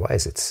you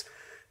otherwise. It's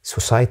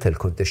societal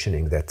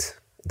conditioning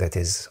that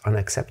is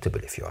unacceptable,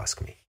 if you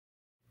ask me.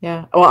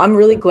 Yeah. Well, I'm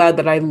really glad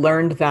that I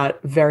learned that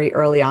very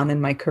early on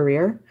in my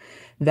career,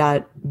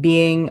 that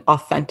being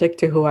authentic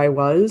to who I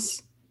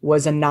was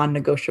a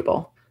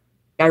non-negotiable.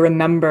 I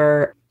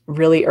remember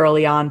really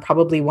early on,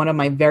 probably one of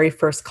my very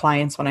first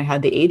clients when I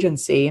had the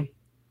agency,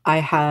 I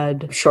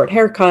had a short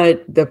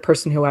haircut. The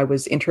person who I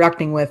was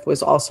interacting with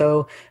was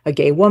also a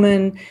gay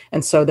woman.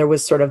 And so there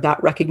was sort of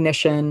that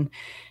recognition.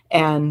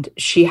 And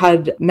she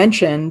had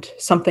mentioned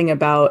something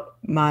about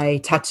my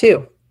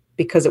tattoo,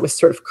 because it was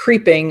sort of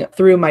creeping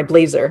through my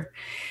blazer.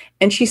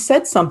 And she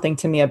said something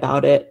to me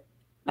about it.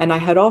 And I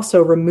had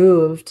also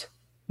removed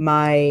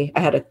I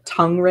had a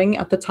tongue ring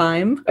at the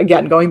time,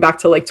 again, going back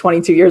to like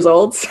 22 years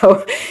old.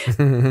 So,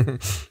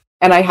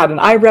 and I had an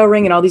eyebrow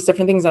ring and all these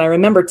different things. And I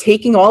remember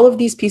taking all of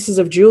these pieces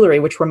of jewelry,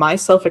 which were my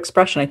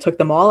self-expression. I took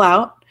them all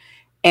out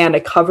and I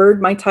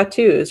covered my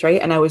tattoos,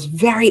 right? And I was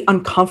very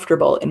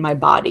uncomfortable in my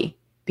body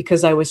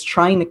because I was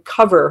trying to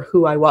cover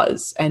who I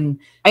was. And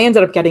I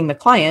ended up getting the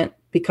client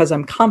because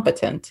I'm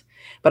competent.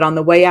 But on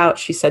the way out,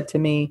 she said to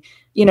me,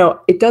 you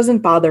know, it doesn't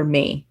bother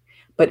me,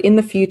 but in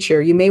the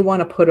future, you may want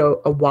to put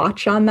a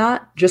watch on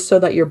that just so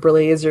that your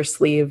blazer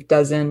sleeve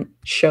doesn't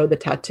show the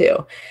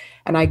tattoo.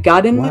 And I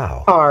got in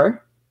the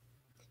car.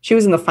 She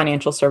was in the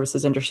financial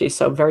services industry,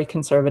 so very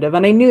conservative.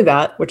 And I knew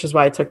that, which is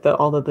why I took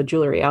all of the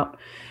jewelry out.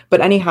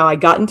 But anyhow, I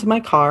got into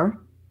my car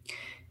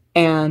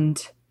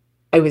and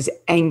I was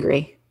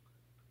angry.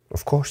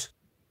 Of course.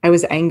 I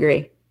was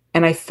angry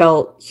and I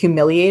felt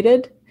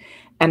humiliated.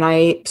 And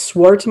I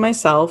swore to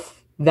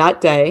myself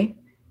that day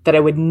that I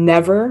would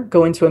never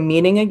go into a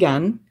meeting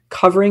again,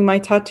 covering my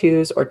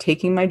tattoos or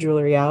taking my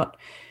jewelry out.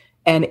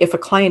 And if a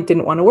client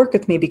didn't want to work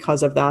with me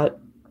because of that,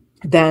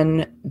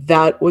 then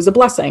that was a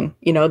blessing,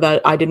 you know,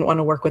 that I didn't want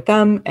to work with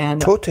them.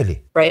 And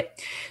totally. Right.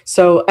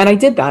 So, and I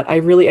did that. I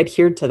really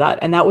adhered to that.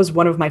 And that was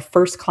one of my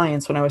first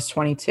clients when I was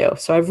 22.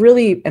 So I've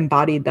really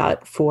embodied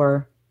that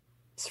for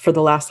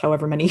the last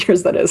however many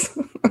years that is.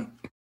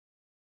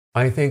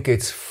 I think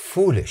it's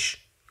foolish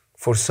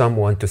for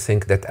someone to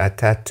think that a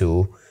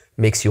tattoo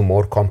makes you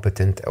more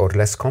competent or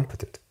less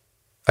competent.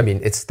 I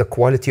mean, it's the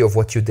quality of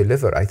what you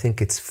deliver. I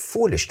think it's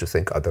foolish to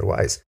think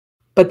otherwise.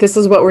 But this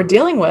is what we're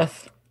dealing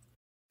with.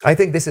 I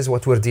think this is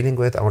what we're dealing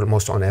with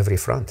almost on every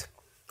front.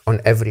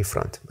 on every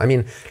front. I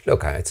mean,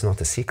 look, it's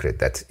not a secret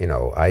that,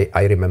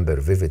 I remember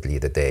vividly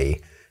the day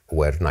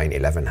where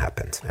 9/11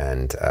 happened.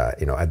 And,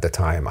 at the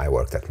time I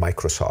worked at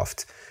Microsoft,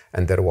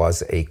 and there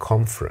was a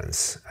conference,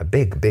 a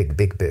big,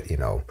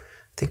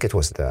 I think it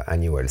was the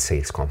annual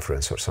sales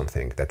conference or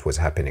something that was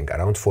happening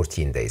around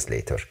 14 days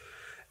later.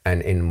 And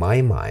in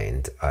my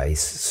mind, I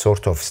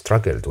sort of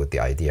struggled with the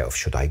idea of,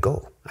 should I go?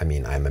 I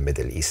mean, I'm a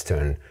Middle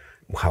Eastern.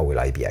 How will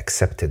I be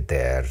accepted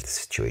there? The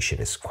situation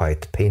is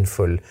quite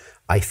painful.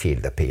 I feel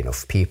the pain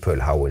of people.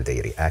 How will they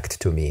react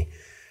to me?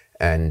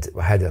 And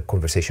I had a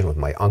conversation with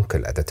my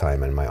uncle at the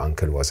time, and my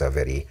uncle was a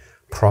very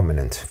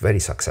prominent, very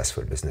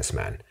successful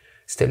businessman.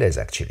 Still is,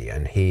 actually.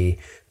 And he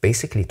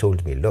basically told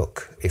me, look,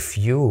 if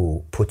you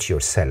put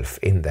yourself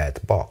in that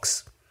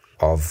box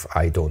of,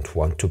 I don't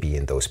want to be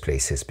in those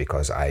places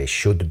because I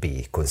should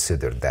be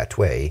considered that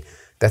way,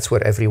 that's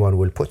where everyone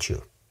will put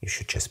you. You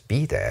should just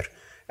be there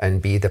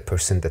and be the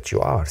person that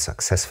you are,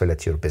 successful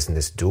at your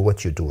business, do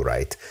what you do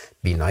right,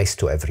 be nice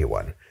to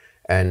everyone.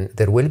 And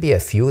there will be a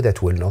few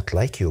that will not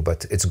like you,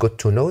 but it's good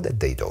to know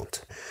that they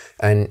don't.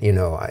 And,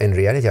 in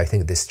reality, I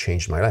think this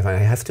changed my life. And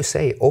I have to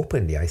say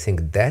openly, I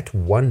think that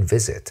one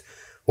visit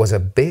was a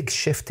big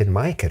shift in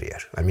my career.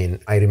 I mean,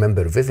 I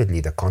remember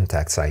vividly the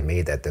contacts I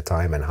made at the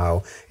time and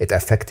how it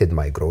affected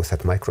my growth at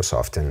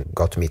Microsoft and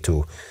got me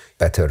to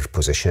better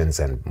positions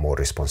and more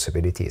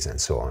responsibilities and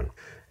so on.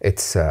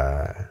 It's,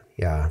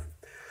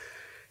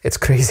 it's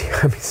crazy.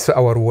 I mean, so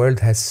our world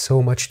has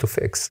so much to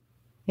fix.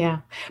 Yeah.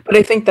 But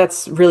I think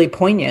that's really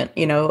poignant.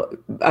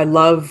 I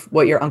love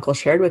what your uncle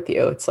shared with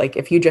you. It's like,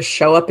 if you just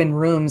show up in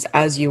rooms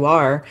as you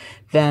are,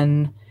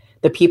 then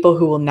the people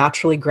who will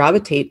naturally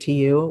gravitate to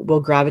you will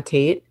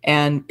gravitate,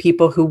 and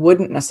people who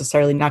wouldn't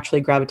necessarily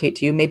naturally gravitate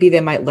to you, maybe they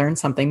might learn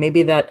something,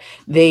 maybe that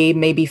they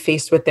may be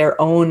faced with their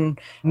own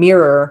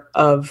mirror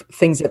of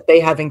things that they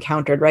have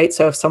encountered, right?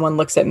 So if someone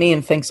looks at me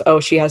and thinks, oh,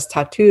 she has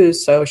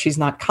tattoos, so she's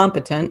not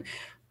competent,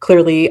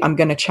 clearly I'm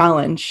going to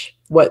challenge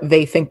what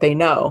they think they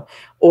know.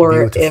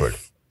 Or Beautiful.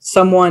 If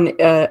someone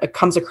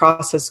comes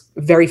across as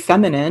very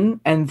feminine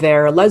and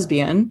they're a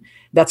lesbian,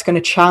 that's going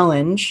to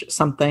challenge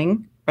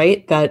something,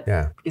 right?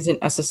 That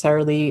isn't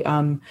necessarily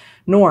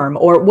norm,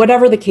 or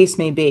whatever the case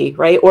may be,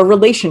 right? Or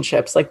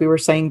relationships, like we were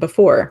saying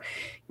before.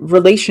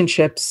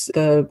 Relationships,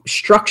 the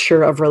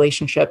structure of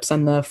relationships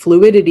and the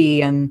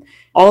fluidity and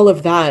all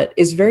of that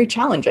is very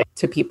challenging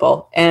to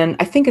people. And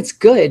I think it's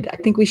good. I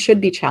think we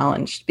should be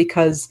challenged,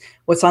 because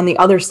what's on the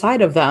other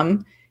side of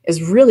them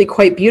is really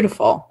quite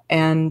beautiful.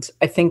 And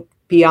I think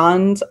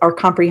beyond our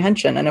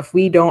comprehension. And if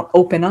we don't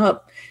open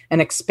up and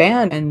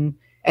expand and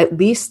at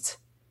least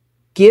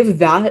give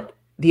that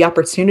the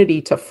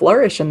opportunity to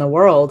flourish in the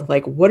world,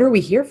 like, what are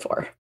we here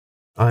for?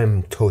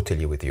 I'm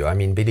totally with you. I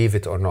mean, believe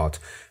it or not,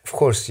 of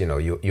course,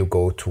 you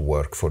go to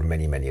work for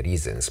many, many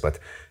reasons, but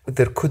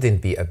there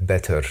couldn't be a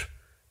better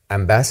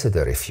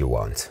ambassador, if you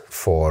want,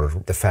 for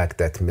the fact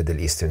that Middle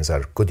Easterns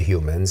are good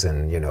humans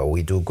and,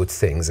 we do good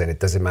things, and it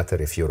doesn't matter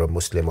if you're a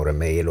Muslim or a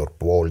male or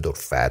bald or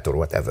fat or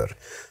whatever,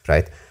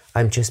 right?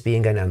 I'm just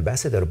being an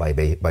ambassador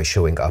by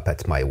showing up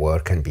at my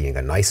work and being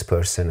a nice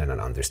person and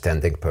an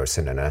understanding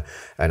person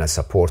and a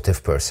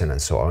supportive person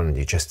and so on.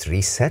 You just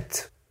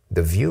reset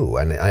the view.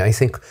 And I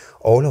think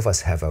all of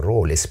us have a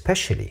role,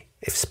 especially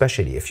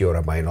if you're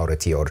a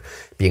minority or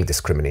being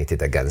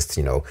discriminated against.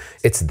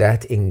 It's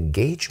that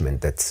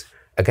engagement that's,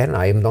 again,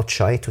 I am not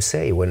shy to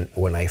say,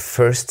 when I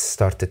first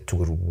started to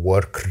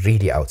work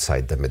really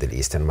outside the Middle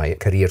East, and my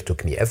career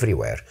took me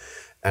everywhere,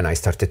 and I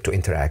started to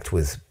interact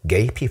with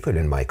gay people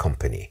in my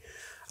company,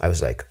 I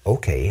was like,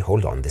 okay,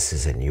 hold on, this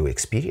is a new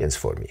experience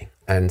for me.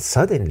 And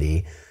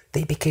suddenly,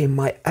 they became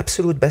my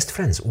absolute best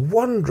friends,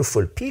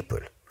 wonderful people,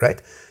 right?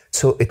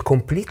 So it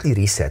completely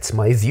resets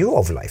my view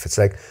of life. It's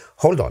like,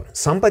 hold on,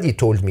 somebody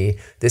told me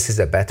this is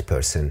a bad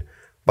person,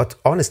 but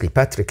honestly,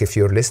 Patrick, if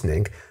you're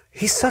listening,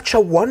 he's such a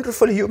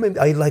wonderful human.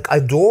 I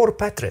adore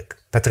Patrick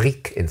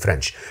in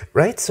French,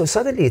 right? So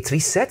suddenly it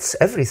resets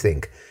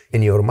everything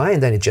in your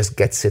mind and it just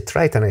gets it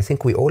right. And I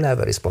think we all have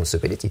a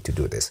responsibility to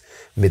do this,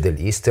 Middle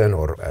Eastern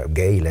or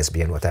gay,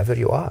 lesbian, whatever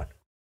you are.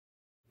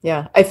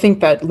 Yeah, I think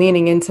that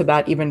leaning into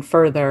that even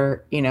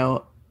further,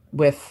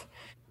 with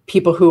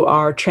people who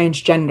are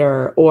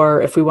transgender,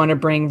 or if we want to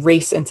bring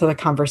race into the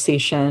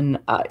conversation,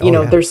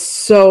 there's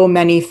so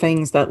many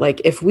things that,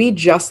 like, if we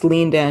just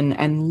leaned in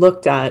and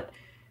looked at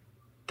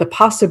the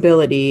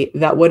possibility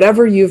that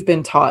whatever you've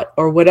been taught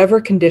or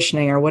whatever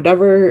conditioning or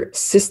whatever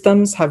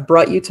systems have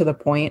brought you to the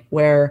point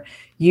where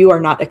you are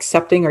not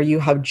accepting or you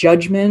have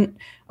judgment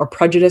or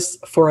prejudice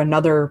for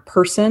another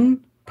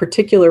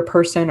particular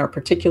person or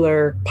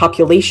particular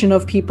population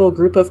of people,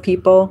 group of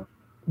people,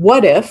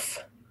 what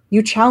if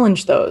you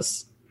challenge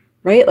those,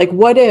 right? Like,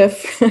 what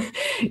if,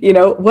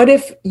 what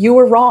if you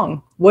were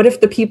wrong? What if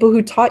the people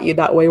who taught you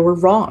that way were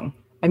wrong?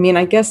 I mean,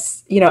 I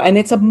guess, and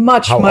it's a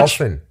much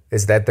often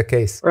is that the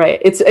case?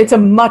 Right. It's a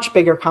much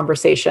bigger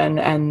conversation.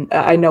 And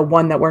I know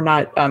one that we're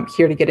not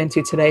here to get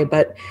into today,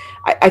 but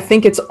I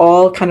think it's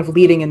all kind of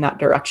leading in that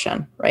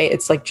direction, right?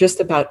 It's like just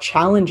about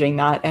challenging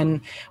that.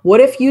 And what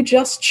if you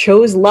just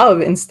chose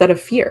love instead of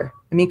fear,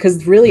 I mean,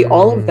 because really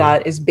all of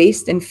that is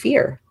based in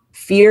fear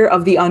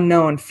of the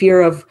unknown,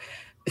 fear of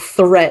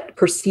threat,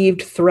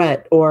 perceived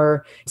threat,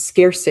 or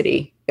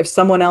scarcity. If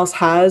someone else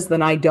has,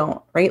 then I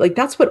don't, right? Like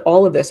that's what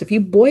all of this, if you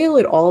boil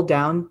it all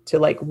down to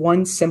like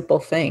one simple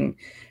thing,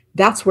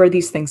 that's where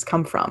these things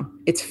come from.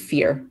 It's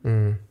fear.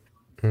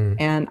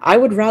 And I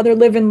would rather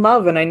live in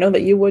love, and I know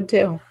that you would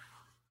too.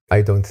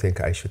 I don't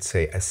think I should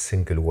say a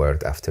single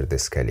word after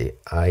this, Kelly.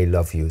 I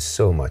love you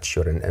so much.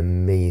 You're an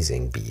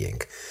amazing being.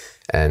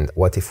 And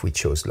what if we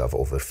chose love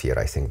over fear?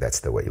 I think that's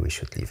the way we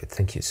should leave it.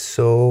 Thank you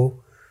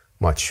so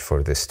much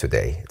for this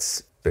today.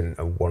 It's been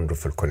a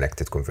wonderful,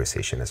 connected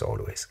conversation as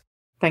always.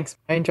 Thanks.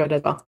 I enjoyed it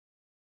as well.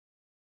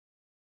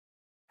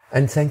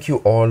 And thank you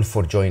all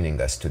for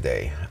joining us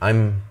today.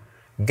 I'm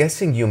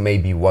guessing you may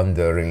be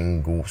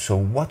wondering, so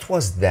what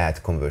was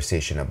that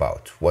conversation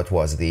about? What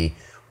was the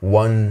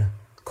one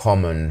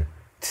common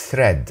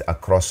thread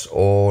across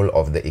all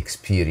of the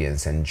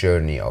experience and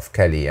journey of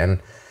Kelly?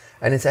 And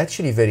it's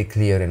actually very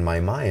clear in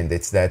my mind.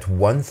 It's that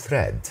one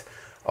thread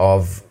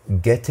of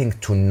getting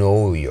to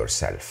know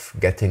yourself,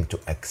 getting to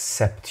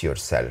accept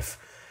yourself,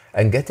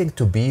 and getting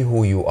to be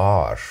who you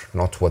are,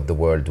 not what the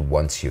world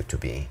wants you to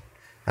be.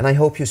 And I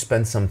hope you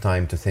spend some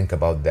time to think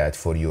about that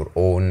for your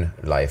own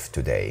life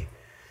today.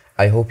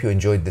 I hope you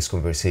enjoyed this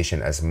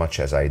conversation as much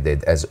as I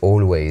did. As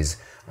always,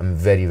 I'm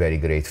very, very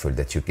grateful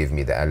that you give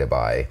me the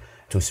alibi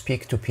to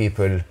speak to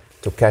people,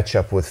 to catch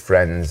up with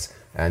friends,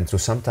 and to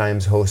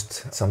sometimes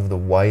host some of the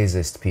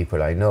wisest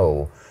people I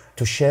know,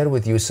 to share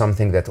with you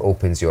something that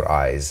opens your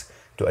eyes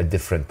to a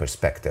different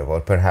perspective,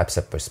 or perhaps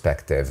a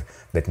perspective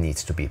that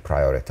needs to be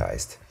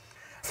prioritized.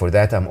 For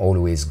that, I'm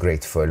always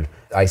grateful.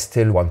 I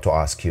still want to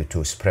ask you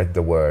to spread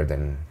the word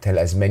and tell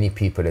as many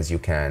people as you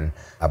can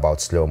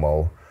about Slow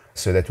Mo,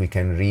 so that we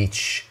can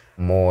reach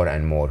more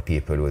and more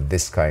people with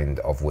this kind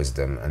of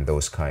wisdom and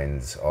those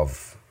kinds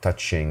of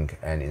touching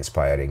and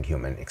inspiring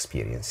human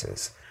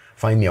experiences.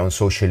 Find me on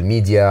social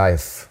media.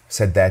 I've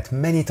said that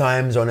many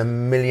times on a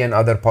million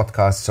other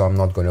podcasts, so I'm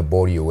not going to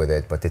bore you with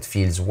it, but it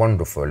feels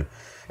wonderful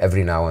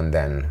every now and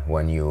then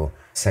when you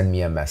send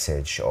me a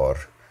message or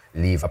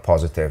leave a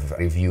positive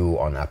review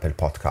on Apple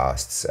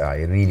Podcasts.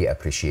 I really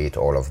appreciate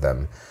all of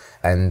them.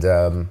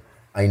 And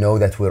I know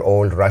that we're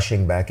all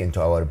rushing back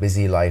into our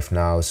busy life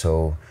now,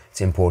 so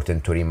it's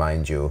important to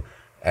remind you,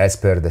 as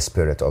per the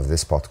spirit of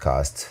this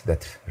podcast,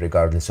 that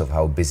regardless of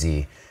how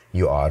busy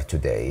you are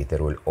today,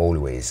 there will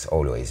always,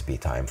 always be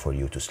time for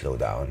you to slow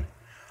down.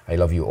 I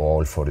love you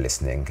all for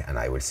listening, and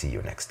I will see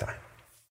you next time.